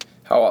know,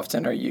 how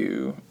often are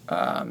you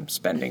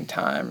spending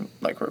time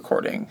like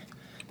recording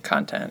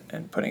content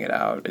and putting it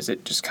out? Is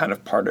it just kind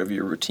of part of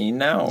your routine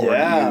now, or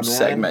do you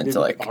segment to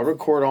like? I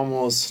record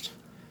almost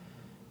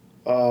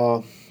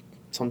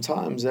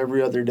sometimes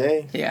every other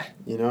day. Yeah.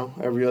 You know,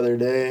 every other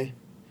day,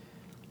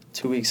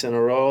 2 weeks in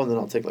a row, and then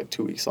I'll take like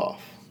 2 weeks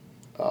off.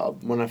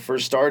 When I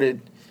first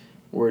started,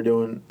 we're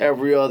doing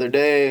every other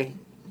day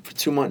for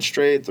 2 months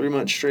straight, 3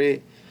 months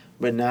straight.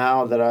 But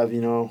now that I've,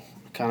 you know,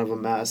 kind of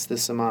amassed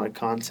this amount of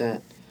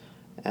content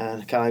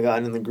and kind of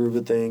gotten in the groove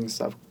of things,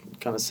 I've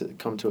kind of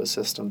come to a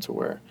system to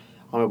where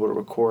I'm able to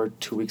record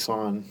 2 weeks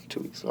on, 2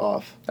 weeks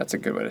off. That's a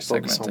good way to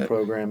segment it. Focus on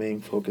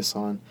programming, focus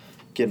on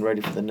getting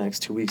ready for the next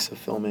 2 weeks of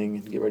filming,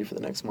 and get ready for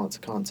the next month's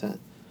content.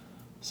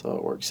 So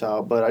it works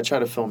out. But I try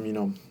to film, you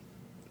know,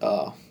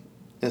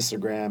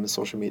 Instagram and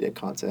social media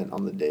content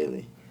on the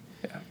daily.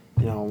 Yeah.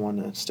 You know, I want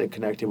to stay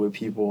connected with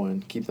people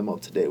and keep them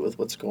up to date with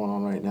what's going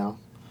on right now.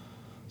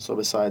 So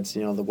besides,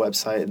 you know, the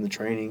website and the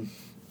training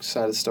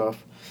side of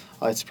stuff,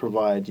 I like to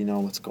provide, you know,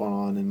 what's going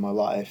on in my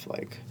life,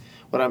 like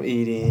what I'm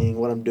eating,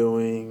 what I'm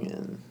doing,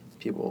 and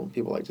people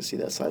like to see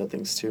that side of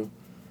things too.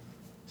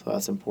 So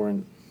that's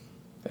important.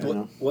 Yeah. You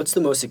know? What's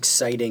the most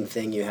exciting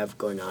thing you have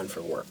going on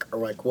for work? Or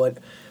like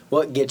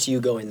what gets you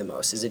going the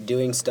most? Is it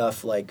doing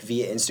stuff like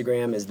via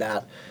Instagram? Is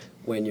that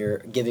when you're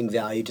giving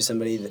value to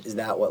somebody, is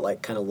that what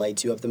like kind of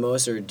lights you up the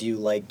most, or do you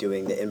like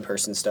doing the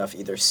in-person stuff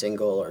either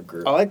single or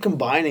group? I like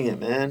combining it,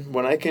 man.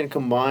 When I can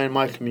combine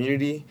my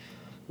community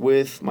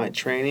with my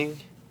training,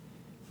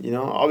 you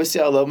know,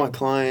 obviously I love my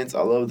clients,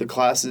 I love the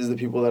classes, the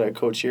people that I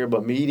coach here,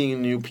 but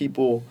meeting new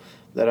people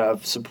that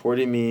have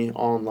supported me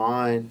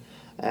online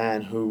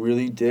and who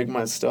really dig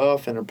my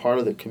stuff and are part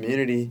of the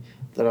community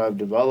that I've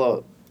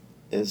developed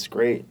is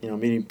great. You know,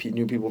 meeting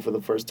new people for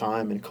the first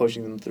time and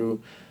coaching them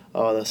through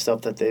the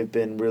stuff that they've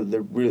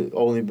really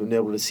only been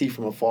able to see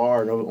from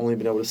afar and only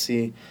been able to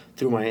see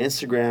through my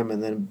Instagram,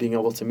 and then being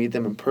able to meet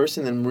them in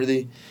person and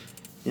really,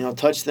 you know,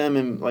 touch them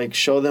and like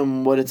show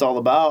them what it's all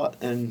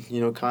about, and, you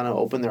know, kind of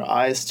open their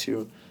eyes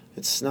to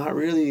it's not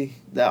really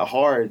that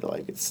hard.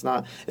 Like it's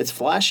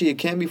flashy. It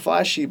can be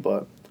flashy,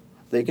 but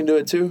they can do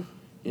it too,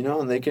 you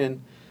know, and they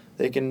can,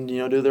 you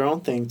know, do their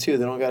own thing too.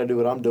 They don't got to do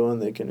what I'm doing.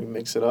 They can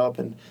mix it up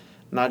and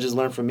not just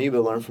learn from me,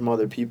 but learn from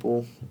other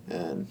people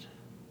and,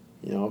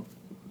 you know,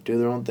 do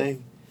their own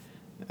thing.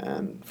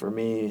 And for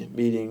me,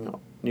 meeting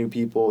new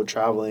people,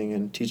 traveling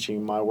and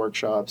teaching my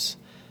workshops,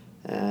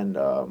 and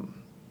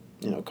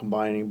you know,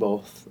 combining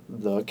both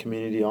the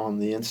community on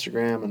the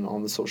Instagram and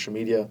on the social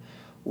media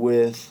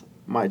with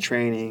my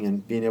training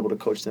and being able to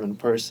coach them in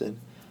person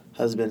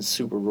has been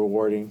super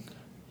rewarding.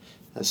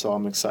 And so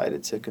I'm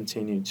excited to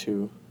continue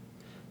to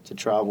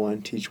travel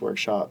and teach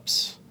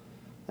workshops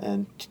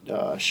and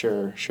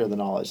share the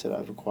knowledge that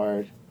I've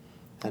acquired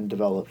and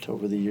developed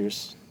over the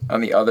years.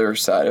 On the other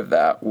side of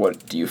that,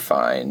 what do you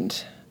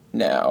find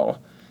now,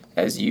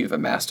 as you've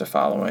amassed a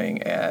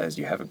following, as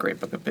you have a great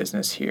book of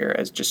business here,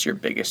 as just your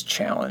biggest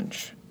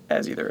challenge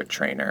as either a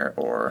trainer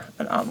or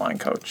an online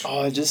coach?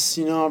 Oh, just,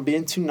 you know,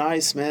 being too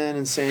nice, man,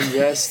 and saying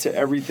yes to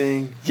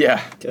everything.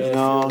 Yeah. You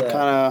know,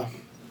 kind of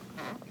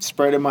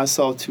spreading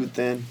myself too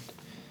thin.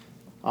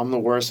 I'm the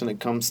worst when it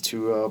comes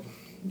to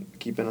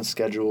keeping a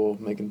schedule,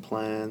 making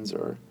plans,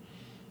 or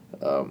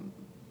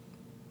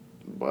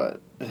but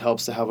it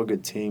helps to have a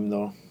good team,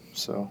 though.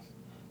 So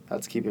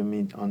that's keeping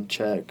me on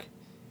check.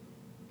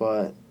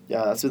 But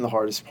yeah, that's been the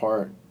hardest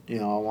part. You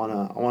know,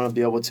 I wanna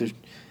be able to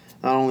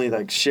not only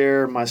like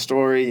share my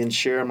story and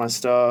share my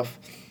stuff,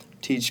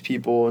 teach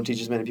people and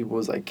teach as many people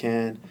as I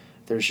can.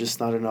 There's just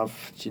not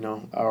enough, you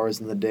know,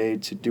 hours in the day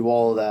to do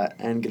all of that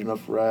and get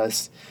enough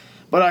rest.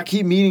 But I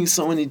keep meeting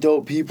so many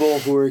dope people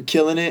who are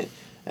killing it,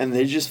 and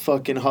they just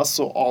fucking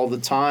hustle all the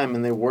time,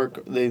 and they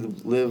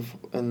live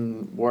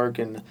and work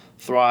and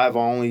thrive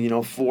on only, you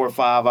know, 4 or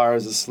 5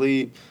 hours of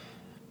sleep.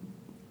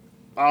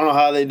 I don't know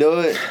how they do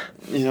it,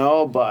 you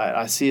know, but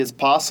I see it's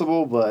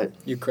possible. But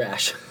You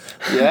crash.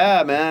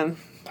 yeah, man,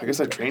 I guess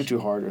I train too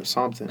hard or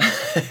something.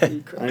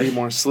 I need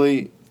more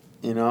sleep,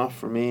 you know.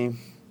 For me,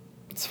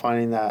 it's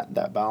finding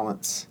that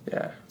balance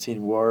Yeah.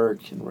 between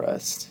work and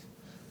rest.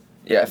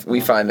 Yeah, we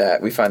find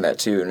that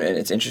too, and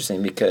it's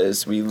interesting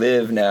because we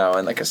live now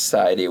in like a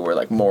society where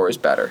like more is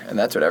better, and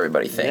that's what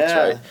everybody thinks,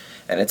 Yeah. right?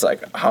 And it's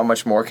like, how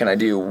much more can I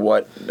do?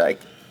 What,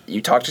 like,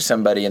 you talk to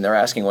somebody and they're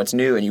asking what's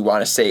new, and you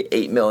want to say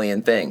 8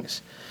 million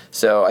things.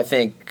 So I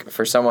think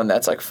for someone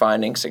that's like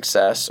finding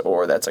success,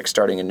 or that's like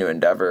starting a new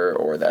endeavor,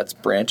 or that's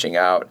branching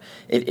out,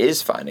 it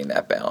is finding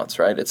that balance,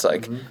 right? It's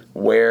like,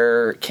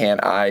 where can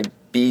I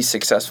be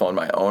successful in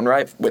my own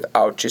right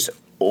without just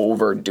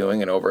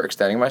overdoing and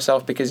overextending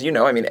myself? Because, you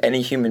know, I mean,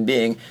 any human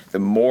being, the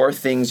more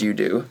things you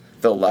do,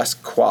 the less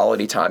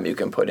quality time you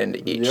can put into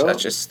each. Yep.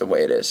 That's just the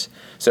way it is.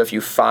 So if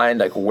you find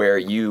like where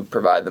you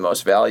provide the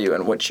most value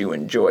and what you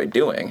enjoy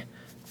doing,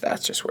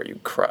 that's just where you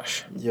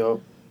crush. Yup.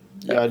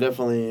 Yeah,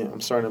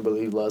 I'm starting to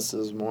believe less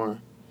is more.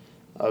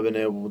 I've been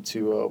able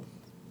to,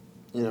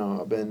 you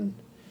know,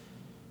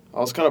 I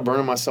was kind of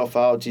burning myself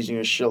out, teaching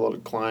a shitload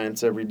of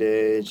clients every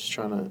day, just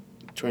trying to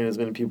train as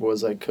many people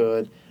as I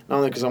could. Not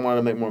only because I wanted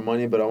to make more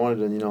money, but I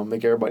wanted to, you know,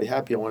 make everybody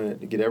happy. I wanted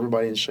to get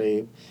everybody in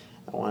shape.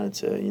 I wanted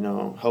to, you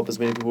know, help as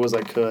many people as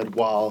I could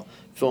while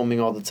filming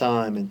all the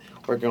time and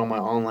working on my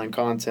online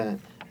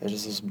content. It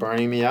just was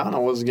burning me out, and I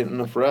wasn't getting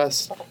enough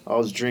rest. I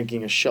was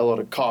drinking a shitload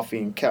of coffee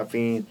and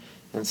caffeine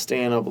and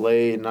staying up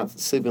late and not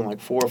sleeping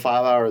like 4 or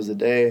 5 hours a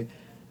day.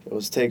 It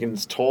was taking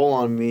its toll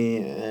on me,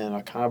 and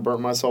I kind of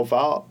burnt myself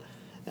out.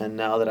 And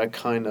now that I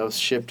kind of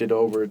shifted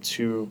over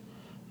to,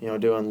 you know,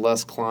 doing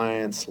less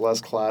clients,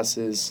 less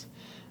classes,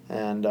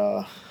 and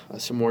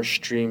some more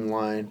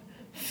streamlined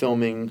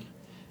filming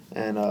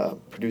and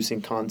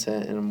producing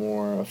content in a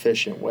more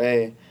efficient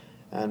way,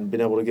 and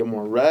being able to get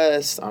more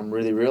rest, I'm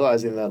really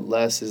realizing that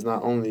less is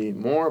not only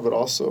more, but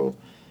also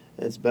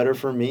it's better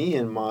for me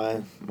and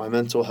my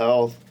mental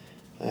health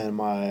and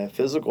my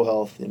physical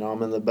health. You know,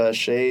 I'm in the best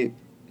shape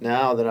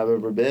now than I've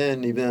ever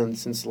been, even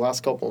since the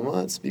last couple of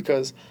months,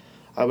 because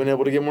I've been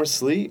able to get more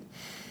sleep,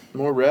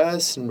 more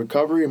rest and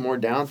recovery, and more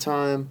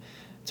downtime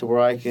to where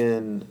I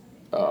can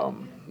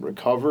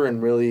recover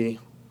and really,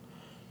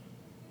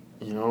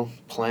 you know,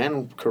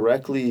 plan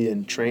correctly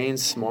and train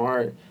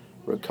smart,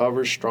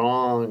 recover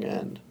strong,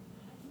 and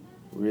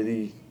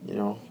really, you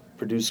know,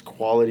 produce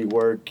quality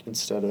work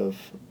instead of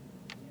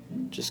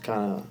just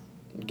kind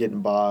of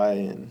getting by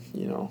and,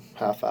 you know,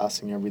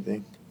 half-assing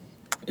everything.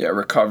 Yeah,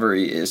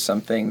 recovery is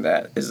something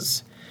that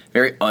is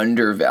very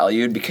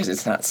undervalued because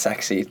it's not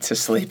sexy to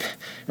sleep,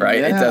 right?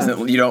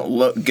 Yeah. You don't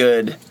look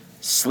good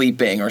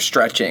sleeping or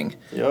stretching.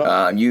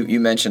 Yep. You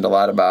mentioned a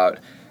lot about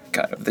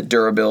kind of the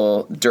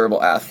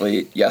durable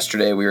athlete.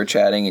 Yesterday we were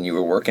chatting and you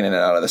were working in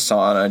and out of the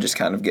sauna, just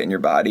kind of getting your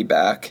body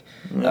back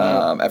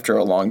after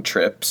a long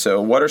trip.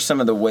 So what are some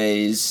of the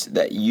ways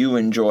that you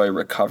enjoy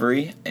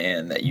recovery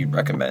and that you'd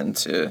recommend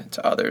to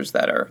others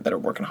that are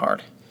working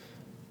hard?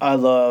 I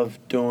love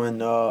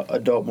doing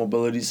adult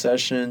mobility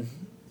session,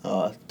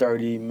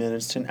 30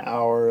 minutes to an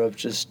hour of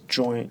just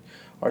joint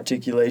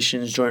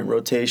articulations, joint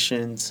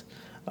rotations,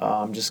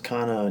 just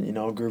kind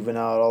of, grooving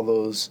out all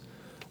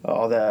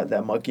that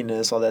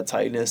muckiness, all that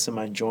tightness in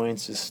my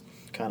joints, just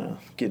kind of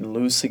getting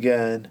loose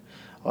again.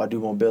 I'll do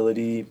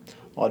mobility.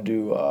 I'll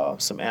do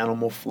some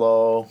animal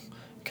flow,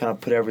 kind of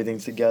put everything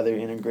together,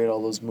 integrate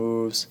all those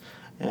moves,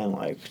 and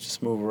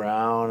just move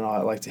around.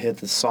 I like to hit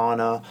the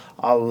sauna.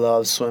 I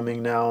love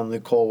swimming now in the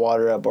cold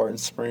water at Barton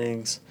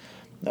Springs.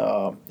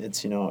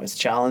 It's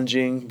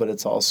challenging, but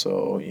it's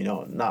also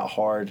not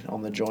hard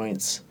on the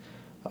joints.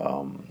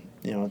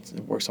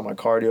 It works on my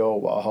cardio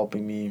while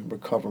helping me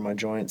recover my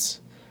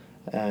joints.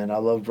 And I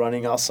love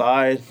running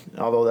outside,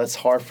 although that's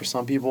hard for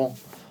some people.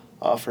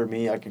 For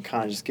me, I can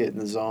kind of just get in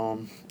the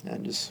zone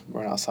and just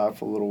run outside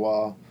for a little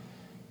while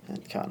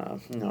and kind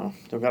of,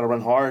 don't got to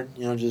run hard,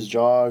 just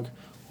jog,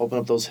 open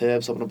up those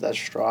hips, open up that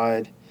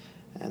stride,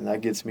 and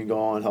that gets me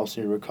going, helps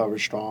me recover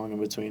strong in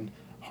between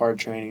hard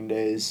training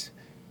days.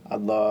 I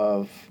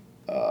love,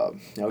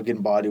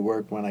 getting body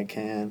work when I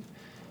can.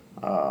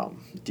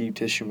 Deep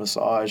tissue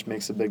massage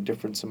makes a big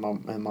difference in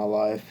my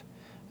life.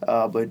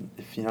 But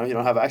if you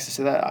don't have access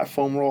to that, I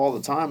foam roll all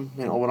the time.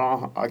 When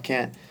I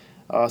can't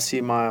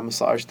see my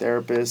massage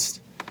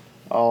therapist,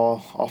 I'll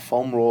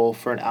foam roll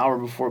for an hour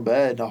before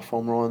bed. I'll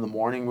foam roll in the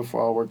morning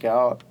before I work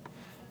out,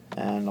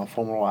 and I'll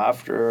foam roll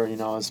after.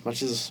 As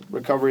much as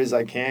recovery as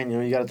I can.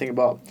 You got to think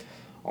about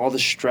all the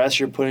stress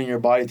you're putting your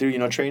body through.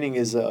 Training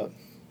is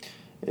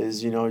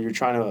you're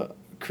trying to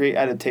create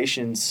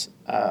adaptations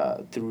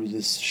through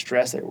this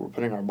stress that we're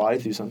putting our body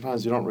through.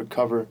 Sometimes we don't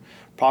recover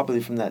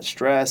properly from that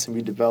stress, and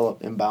we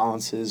develop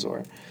imbalances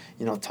or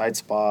tight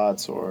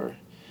spots or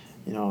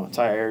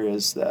tight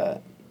areas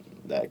that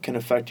can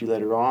affect you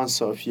later on.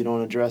 So if you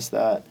don't address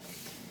that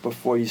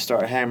before you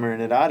start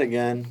hammering it out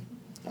again,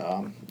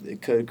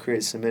 it could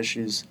create some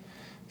issues.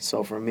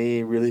 So for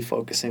me, really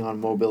focusing on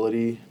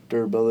mobility,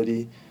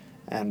 durability,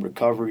 and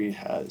recovery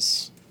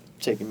has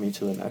taken me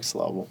to the next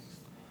level.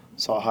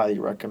 So I highly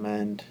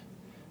recommend,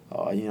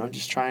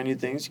 just trying new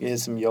things. You can hit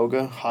some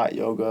yoga. Hot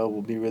yoga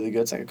will be really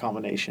good. It's like a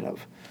combination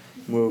of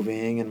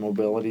moving and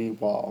mobility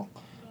while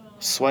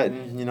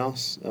sweating,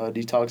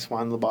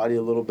 detoxifying the body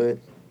a little bit.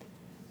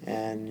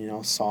 And,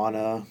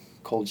 sauna,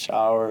 cold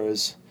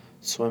showers,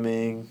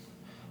 swimming,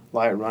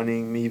 light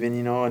running, even,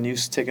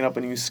 taking up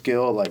a new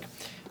skill like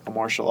a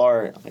martial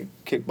art, like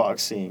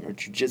kickboxing or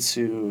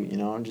jiu-jitsu,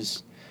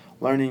 just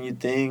learning new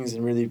things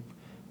and really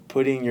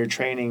putting your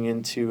training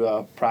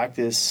into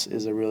practice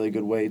is a really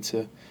good way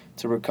to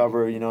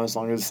recover, as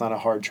long as it's not a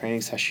hard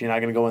training session. You're not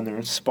going to go in there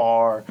and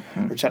spar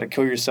or try to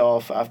kill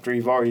yourself after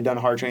you've already done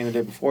hard training the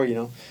day before,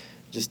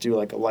 Just do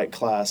like a light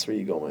class where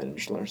you go in and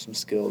just learn some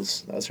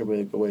skills. That's a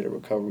really good way to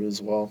recover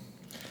as well.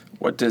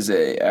 What does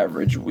a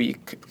average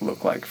week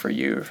look like for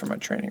you from a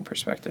training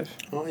perspective?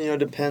 Well, it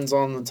depends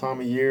on the time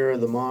of year or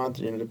the month,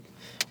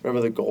 whatever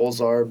the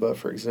goals are. But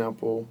for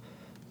example,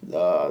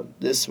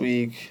 this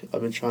week I've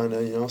been trying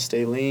to,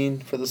 stay lean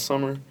for the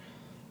summer.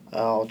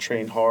 I'll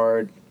train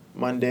hard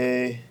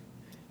Monday.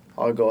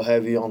 I'll go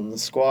heavy on the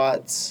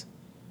squats.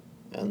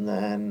 And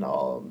then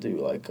I'll do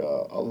like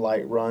a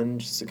light run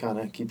just to kind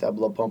of keep that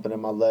blood pumping in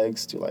my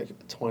legs, do like a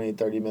 20,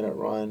 30-minute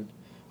run,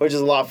 which is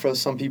a lot for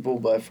some people,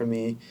 but for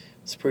me,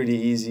 it's pretty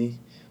easy.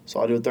 So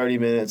I'll do 30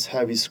 minutes,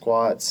 heavy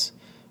squats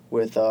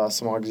with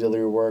some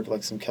auxiliary work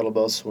like some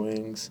kettlebell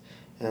swings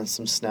and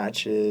some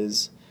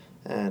snatches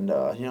and,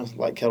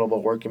 light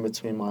kettlebell work in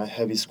between my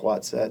heavy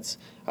squat sets.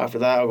 After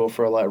that, I'll go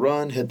for a light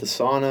run, hit the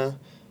sauna,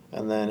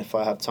 and then if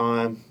I have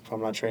time, if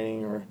I'm not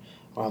training or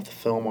I don't have to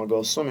film, I'll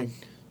go swimming.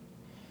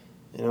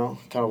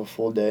 Kind of a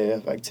full day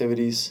of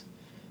activities.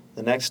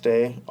 The next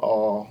day,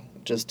 I'll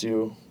just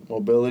do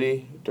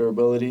mobility,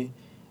 durability,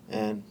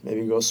 and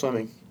maybe go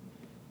swimming.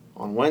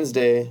 On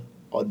Wednesday,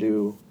 I'll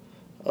do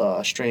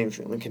strength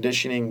and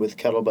conditioning with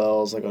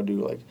kettlebells. I'll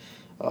do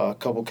a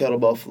couple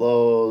kettlebell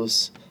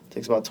flows. It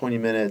takes about 20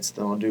 minutes.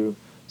 Then I'll do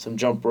some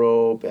jump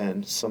rope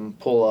and some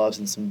pull-ups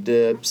and some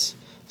dips,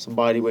 some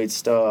body weight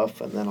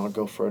stuff, and then I'll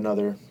go for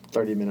another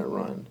 30-minute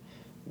run.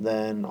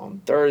 Then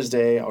on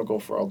Thursday, I'll go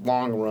for a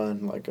long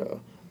run, like a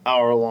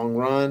hour-long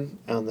run,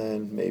 and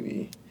then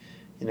maybe,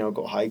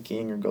 go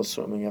hiking or go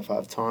swimming if I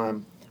have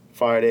time.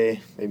 Friday,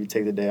 maybe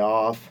take the day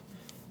off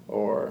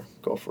or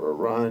go for a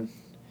run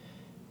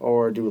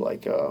or do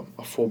like a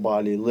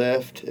full-body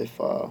lift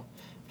if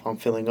I'm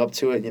feeling up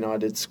to it. I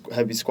did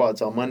heavy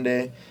squats on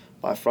Monday.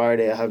 By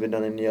Friday, I haven't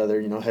done any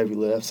other, heavy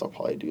lifts. I'll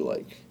probably do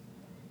like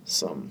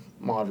some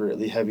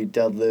moderately heavy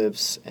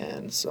deadlifts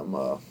and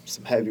some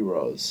heavy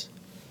rows.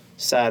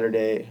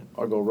 Saturday,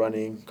 I'll go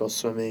running, go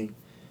swimming,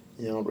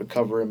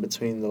 recover in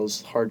between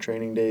those hard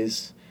training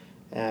days.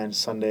 And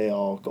Sunday,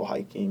 I'll go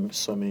hiking,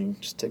 swimming,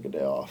 just take a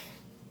day off.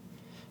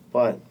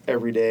 But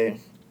every day,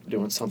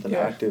 doing something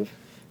active,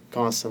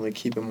 constantly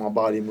keeping my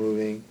body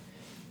moving,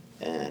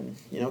 and,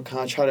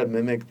 kind of try to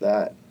mimic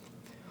that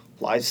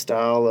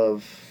lifestyle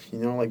of,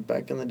 like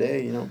back in the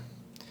day,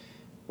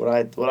 what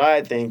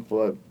I think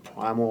what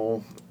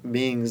primal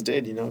beings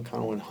did, kind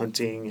of went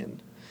hunting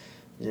and,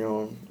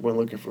 went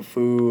looking for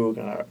food,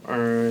 kind of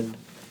earned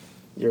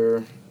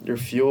your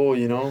fuel,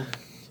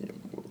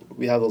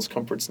 We have those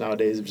comforts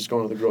nowadays of just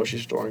going to the grocery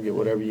store and get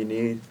whatever you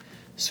need,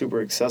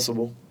 super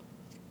accessible.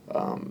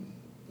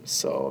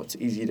 So it's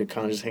easy to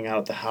kind of just hang out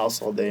at the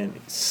house all day and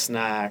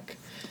snack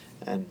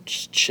and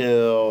just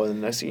chill.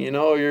 And next thing you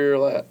know, you're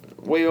like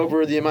way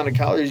over the amount of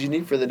calories you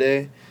need for the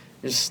day.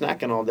 You're just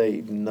snacking all day,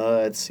 eating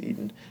nuts,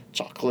 eating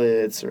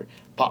chocolates or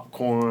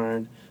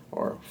popcorn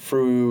or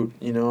fruit,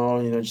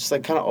 just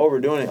like kind of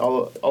overdoing it.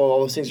 All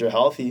those things are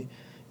healthy.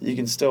 You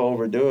can still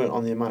overdo it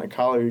on the amount of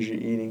calories you're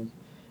eating.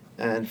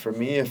 And for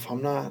me, if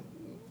I'm not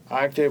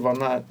active, I'm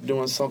not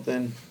doing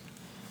something,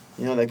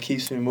 that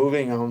keeps me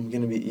moving, I'm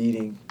going to be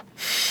eating.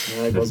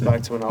 That goes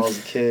back to when I was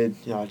a kid.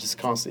 I just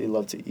constantly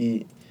love to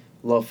eat,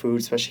 love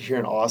food, especially here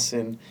in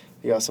Austin.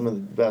 We got some of the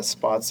best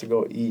spots to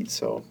go eat.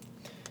 So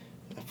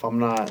if I'm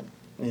not,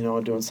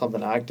 doing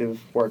something active,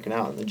 working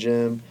out in the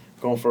gym,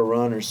 going for a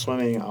run or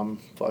swimming, I'm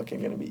fucking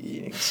going to be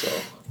eating. So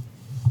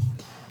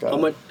how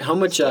much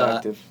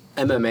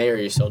MMA are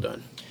you still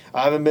doing?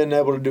 I haven't been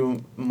able to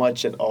do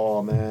much at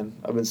all, man.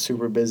 I've been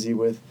super busy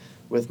with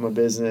my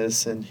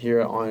business and here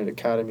at On It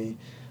Academy.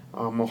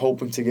 I'm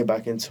hoping to get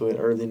back into it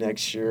early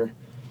next year.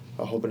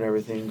 I'm hoping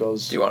everything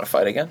goes. Do you want to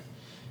fight again?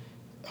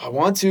 I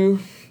want to,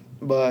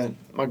 but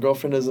my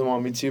girlfriend doesn't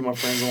want me to. My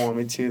friends don't want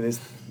me to.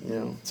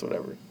 It's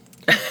whatever.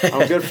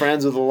 I'm good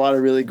friends with a lot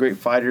of really great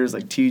fighters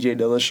like TJ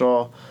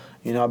Dillashaw.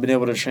 I've been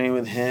able to train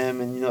with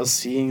him and,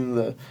 seeing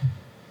the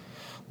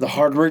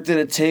hard work that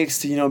it takes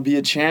to, be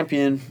a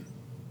champion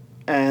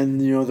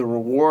and, the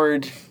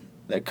reward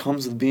that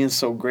comes with being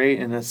so great,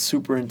 and it's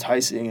super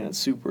enticing and it's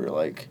super,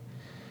 like,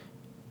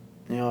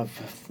 the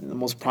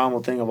most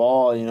primal thing of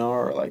all,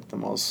 or, like, the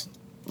most,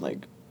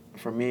 like,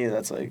 for me,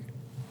 that's, like,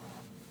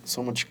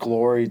 so much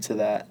glory to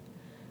that.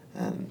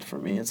 And for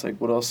me, it's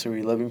like, what else are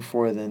we living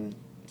for than,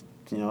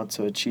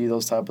 to achieve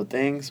those type of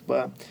things?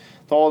 But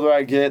the older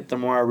I get, the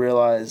more I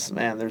realize,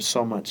 man, there's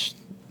so much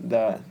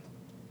that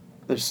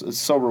it's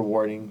so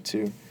rewarding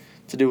to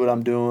do what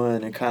I'm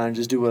doing and kind of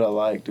just do what I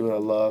like, do what I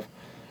love.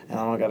 And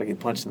I don't got to get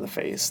punched in the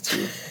face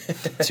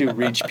to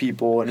reach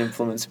people and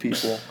influence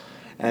people.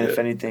 And if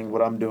anything,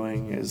 what I'm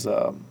doing is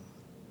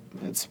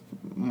it's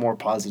more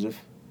positive.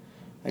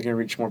 I can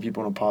reach more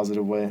people in a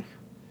positive way.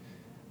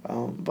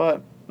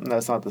 But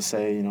that's not to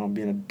say,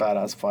 being a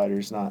badass fighter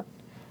is not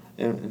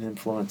an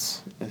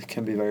influence. It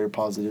can be very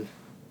positive.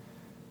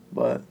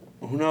 But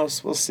who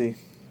knows? We'll see.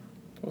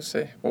 We'll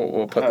see.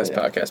 We'll put this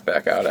podcast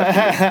back out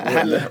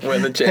after you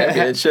win the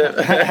championship.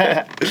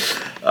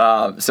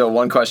 So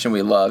one question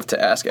we love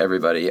to ask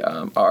everybody,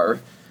 our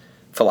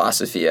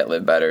philosophy at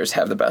Live Better is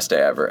have the best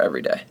day ever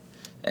every day.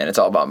 And it's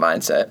all about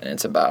mindset, and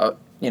it's about,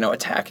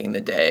 attacking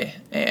the day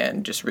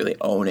and just really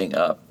owning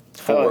up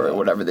for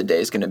whatever the day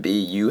is going to be.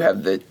 You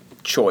have the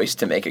choice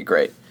to make it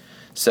great.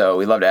 So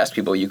we love to ask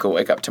people, you could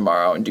wake up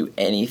tomorrow and do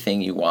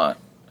anything you want.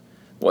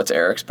 What's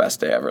Eric's best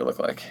day ever look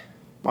like?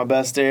 My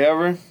best day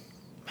ever?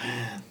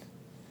 Man,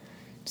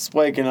 just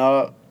waking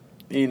up,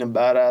 eating a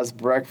badass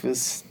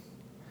breakfast,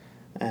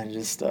 and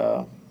just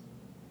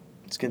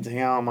getting to hang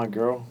out with my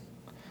girl.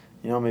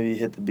 Maybe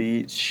hit the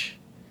beach,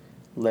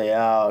 lay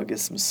out, get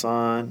some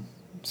sun,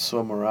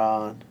 swim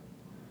around,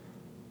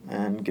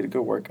 and get a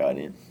good workout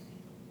in.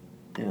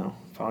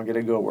 If I don't get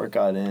a good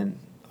workout in,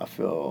 I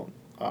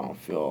don't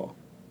feel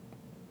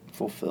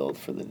fulfilled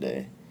for the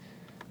day.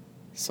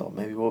 So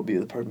maybe we'll be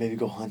the person. Maybe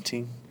go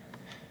hunting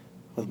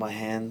with my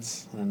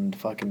hands and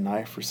fucking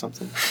knife or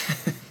something.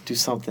 Do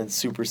something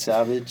super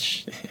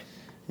savage,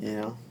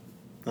 and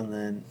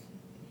then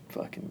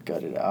fucking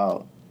gut it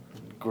out,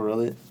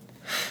 grill it.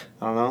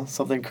 I don't know,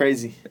 something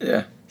crazy.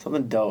 Yeah.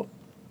 Something dope.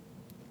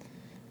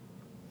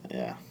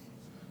 Yeah.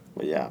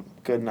 But yeah,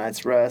 good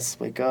night's rest,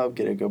 wake up,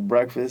 get a good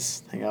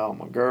breakfast, hang out with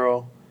my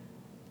girl.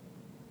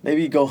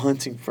 Maybe go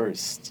hunting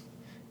first,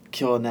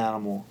 kill an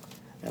animal,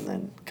 and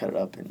then cut it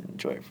up and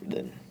enjoy it for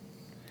dinner.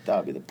 That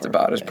would be the perfect It's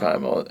about as day.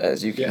 primal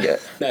as you can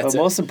get. But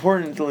most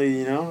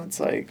importantly, it's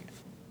like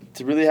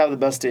to really have the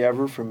best day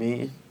ever for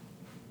me,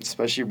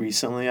 especially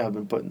recently, I've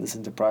been putting this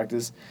into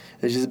practice,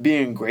 is just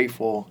being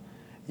grateful,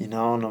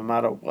 no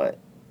matter what.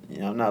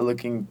 I'm not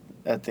looking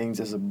at things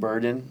as a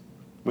burden,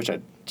 which I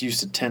used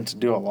to tend to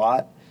do a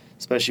lot,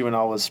 especially when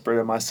I was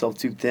spreading myself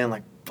too thin.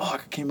 Like,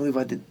 fuck, I can't believe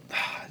I did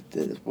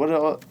this. What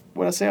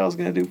did I say I was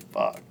going to do?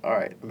 Fuck. All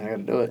right, I got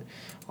to do it.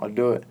 I'll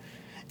do it.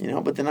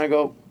 But then I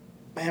go,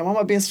 man, why am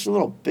I being such a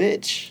little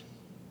bitch?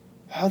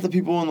 Half the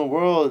people in the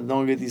world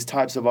don't get these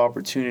types of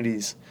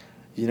opportunities.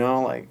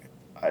 Like,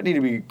 I need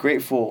to be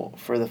grateful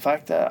for the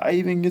fact that I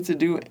even get to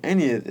do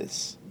any of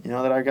this. You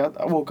know, that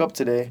I woke up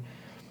today,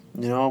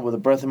 you know, with a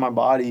breath in my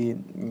body.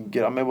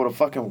 I'm able to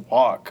fucking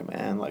walk,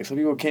 man. Like, some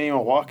people can't even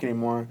walk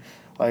anymore.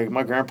 Like,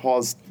 my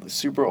grandpa's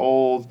super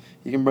old.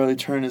 He can barely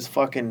turn his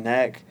fucking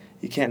neck.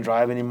 He can't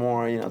drive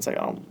anymore. You know, it's like,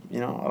 I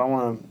don't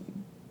want to,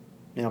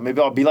 you know,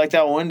 maybe I'll be like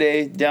that one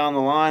day down the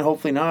line.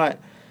 Hopefully not.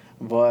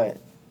 But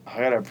I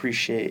got to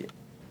appreciate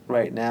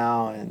right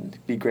now and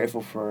be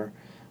grateful for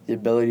the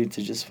ability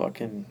to just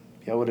fucking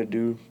be able to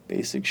do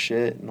basic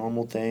shit,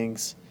 normal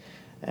things,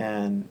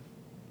 and,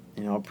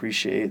 you know,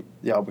 appreciate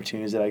the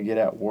opportunities that I get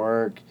at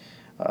work,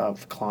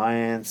 with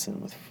clients,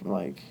 and with,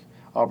 like,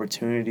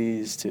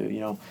 opportunities to, you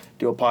know,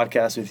 do a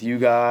podcast with you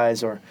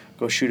guys or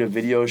go shoot a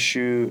video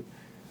shoot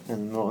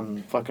and on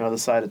the fucking other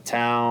side of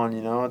town.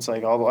 You know, it's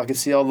like I can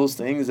see all those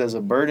things as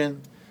a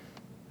burden,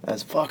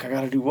 as fuck, I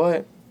gotta do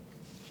what?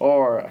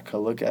 Or I could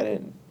look at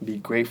it and be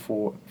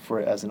grateful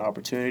for it as an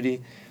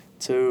opportunity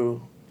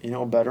to, you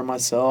know, better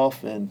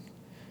myself and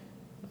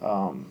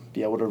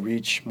be able to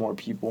reach more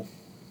people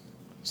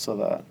so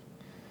that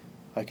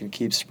I can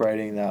keep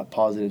spreading that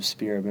positive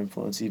sphere of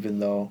influence, even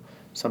though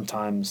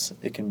sometimes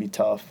it can be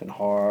tough and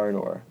hard,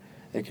 or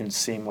it can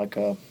seem like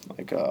a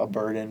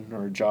burden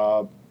or a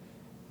job.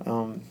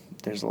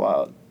 There's a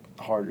lot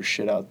harder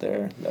shit out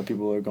there that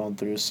people are going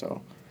through.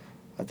 So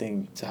I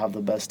think to have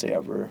the best day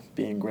ever,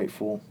 being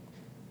grateful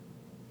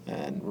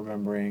and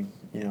remembering,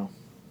 you know,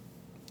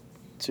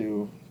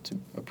 to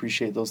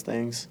appreciate those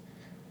things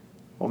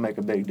will make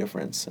a big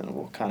difference, and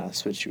will kind of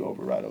switch you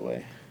over right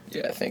away.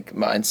 Yeah, I think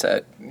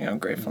mindset, you know,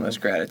 gratefulness,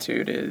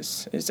 gratitude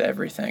is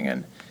everything.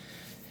 And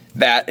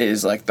that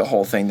is like the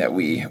whole thing that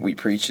we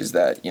preach, is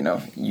that, you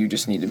know, you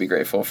just need to be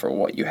grateful for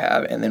what you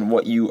have and then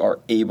what you are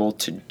able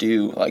to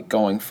do, like,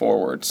 going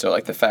forward. So,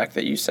 like, the fact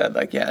that you said,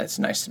 like, yeah, it's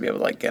nice to be able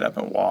to, like, get up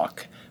and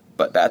walk,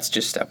 but that's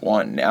just step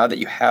one. Now that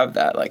you have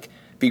that, like,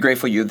 be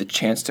grateful you have the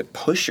chance to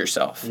push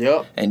yourself.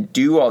 Yep. And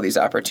do all these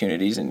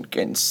opportunities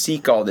and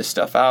seek all this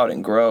stuff out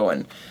and grow.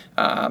 And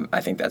I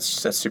think that's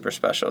super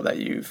special that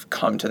you've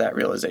come to that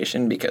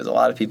realization, because a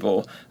lot of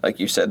people, like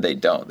you said, they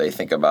don't. They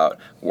think about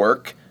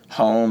work,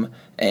 home,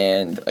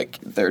 and, like,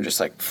 they're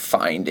just, like,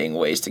 finding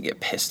ways to get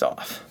pissed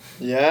off.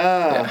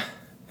 Yeah. I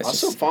It's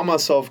still just, find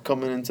myself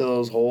coming into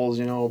those holes,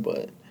 you know,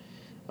 but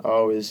I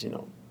always, you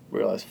know,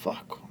 realize,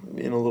 fuck, I'm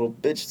being a little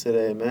bitch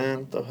today, man.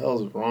 What the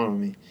hell's wrong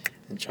with me?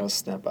 And try to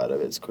snap out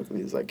of it as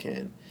quickly as I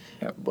can.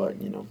 Yep.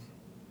 But, you know,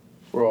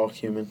 we're all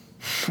human.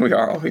 we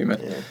are all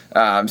human.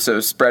 Yeah. So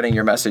spreading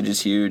your message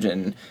is huge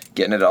and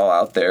getting it all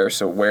out there.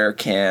 So where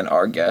can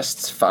our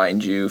guests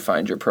find you,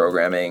 find your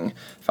programming,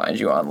 find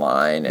you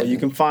online? And Well, you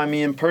can find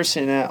me in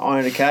person at On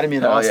It Academy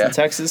in Austin,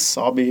 Texas.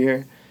 I'll be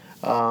here.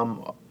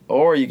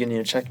 Or you can, you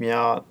know, check me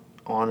out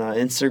on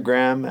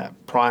Instagram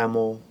at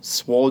Primal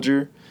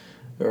Swolger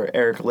or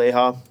Eric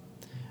Leha.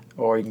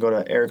 Or you can go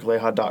to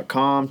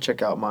ericleha.com,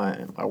 check out my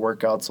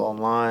workouts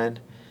online.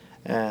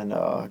 And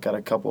I got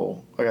a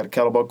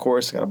kettlebell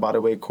course, I got a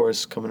bodyweight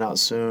course coming out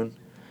soon.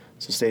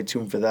 So stay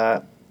tuned for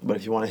that. But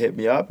if you want to hit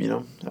me up, you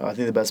know, I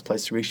think the best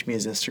place to reach me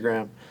is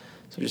Instagram.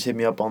 So just hit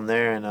me up on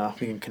there and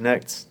we can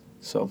connect.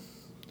 So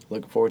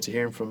looking forward to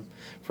hearing from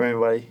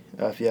everybody.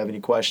 If you have any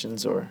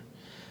questions or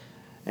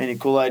any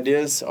cool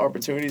ideas,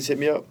 opportunities, hit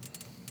me up.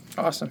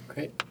 Awesome.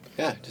 Great.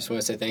 Yeah, just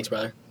want to say thanks,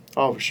 brother.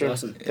 Oh, for sure.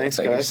 Awesome. Thanks,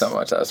 Thank guys. you so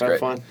much. That was Have great.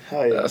 fun.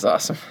 Hell yeah. That was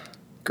awesome.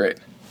 Great.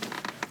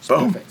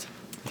 Boom. Perfect.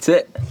 That's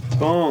it.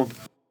 Boom.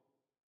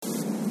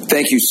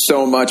 Thank you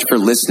so much for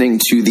listening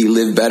to the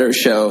Live Better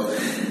Show.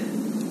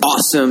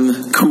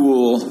 Awesome,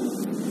 cool,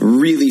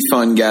 really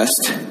fun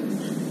guest.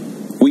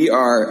 We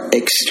are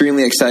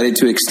extremely excited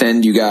to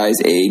extend you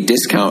guys a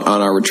discount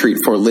on our retreat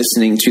for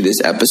listening to this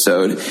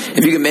episode.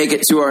 If you can make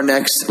it to our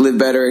next Live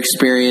Better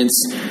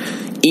experience,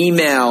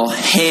 email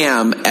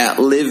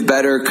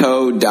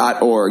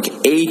ham@livebetterco.org.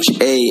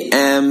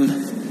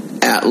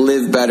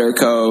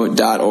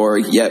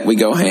 ham@livebetterco.org. Yet we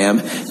go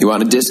ham. You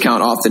want a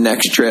discount off the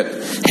next trip?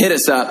 Hit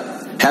us up.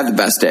 Have the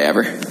best day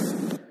ever.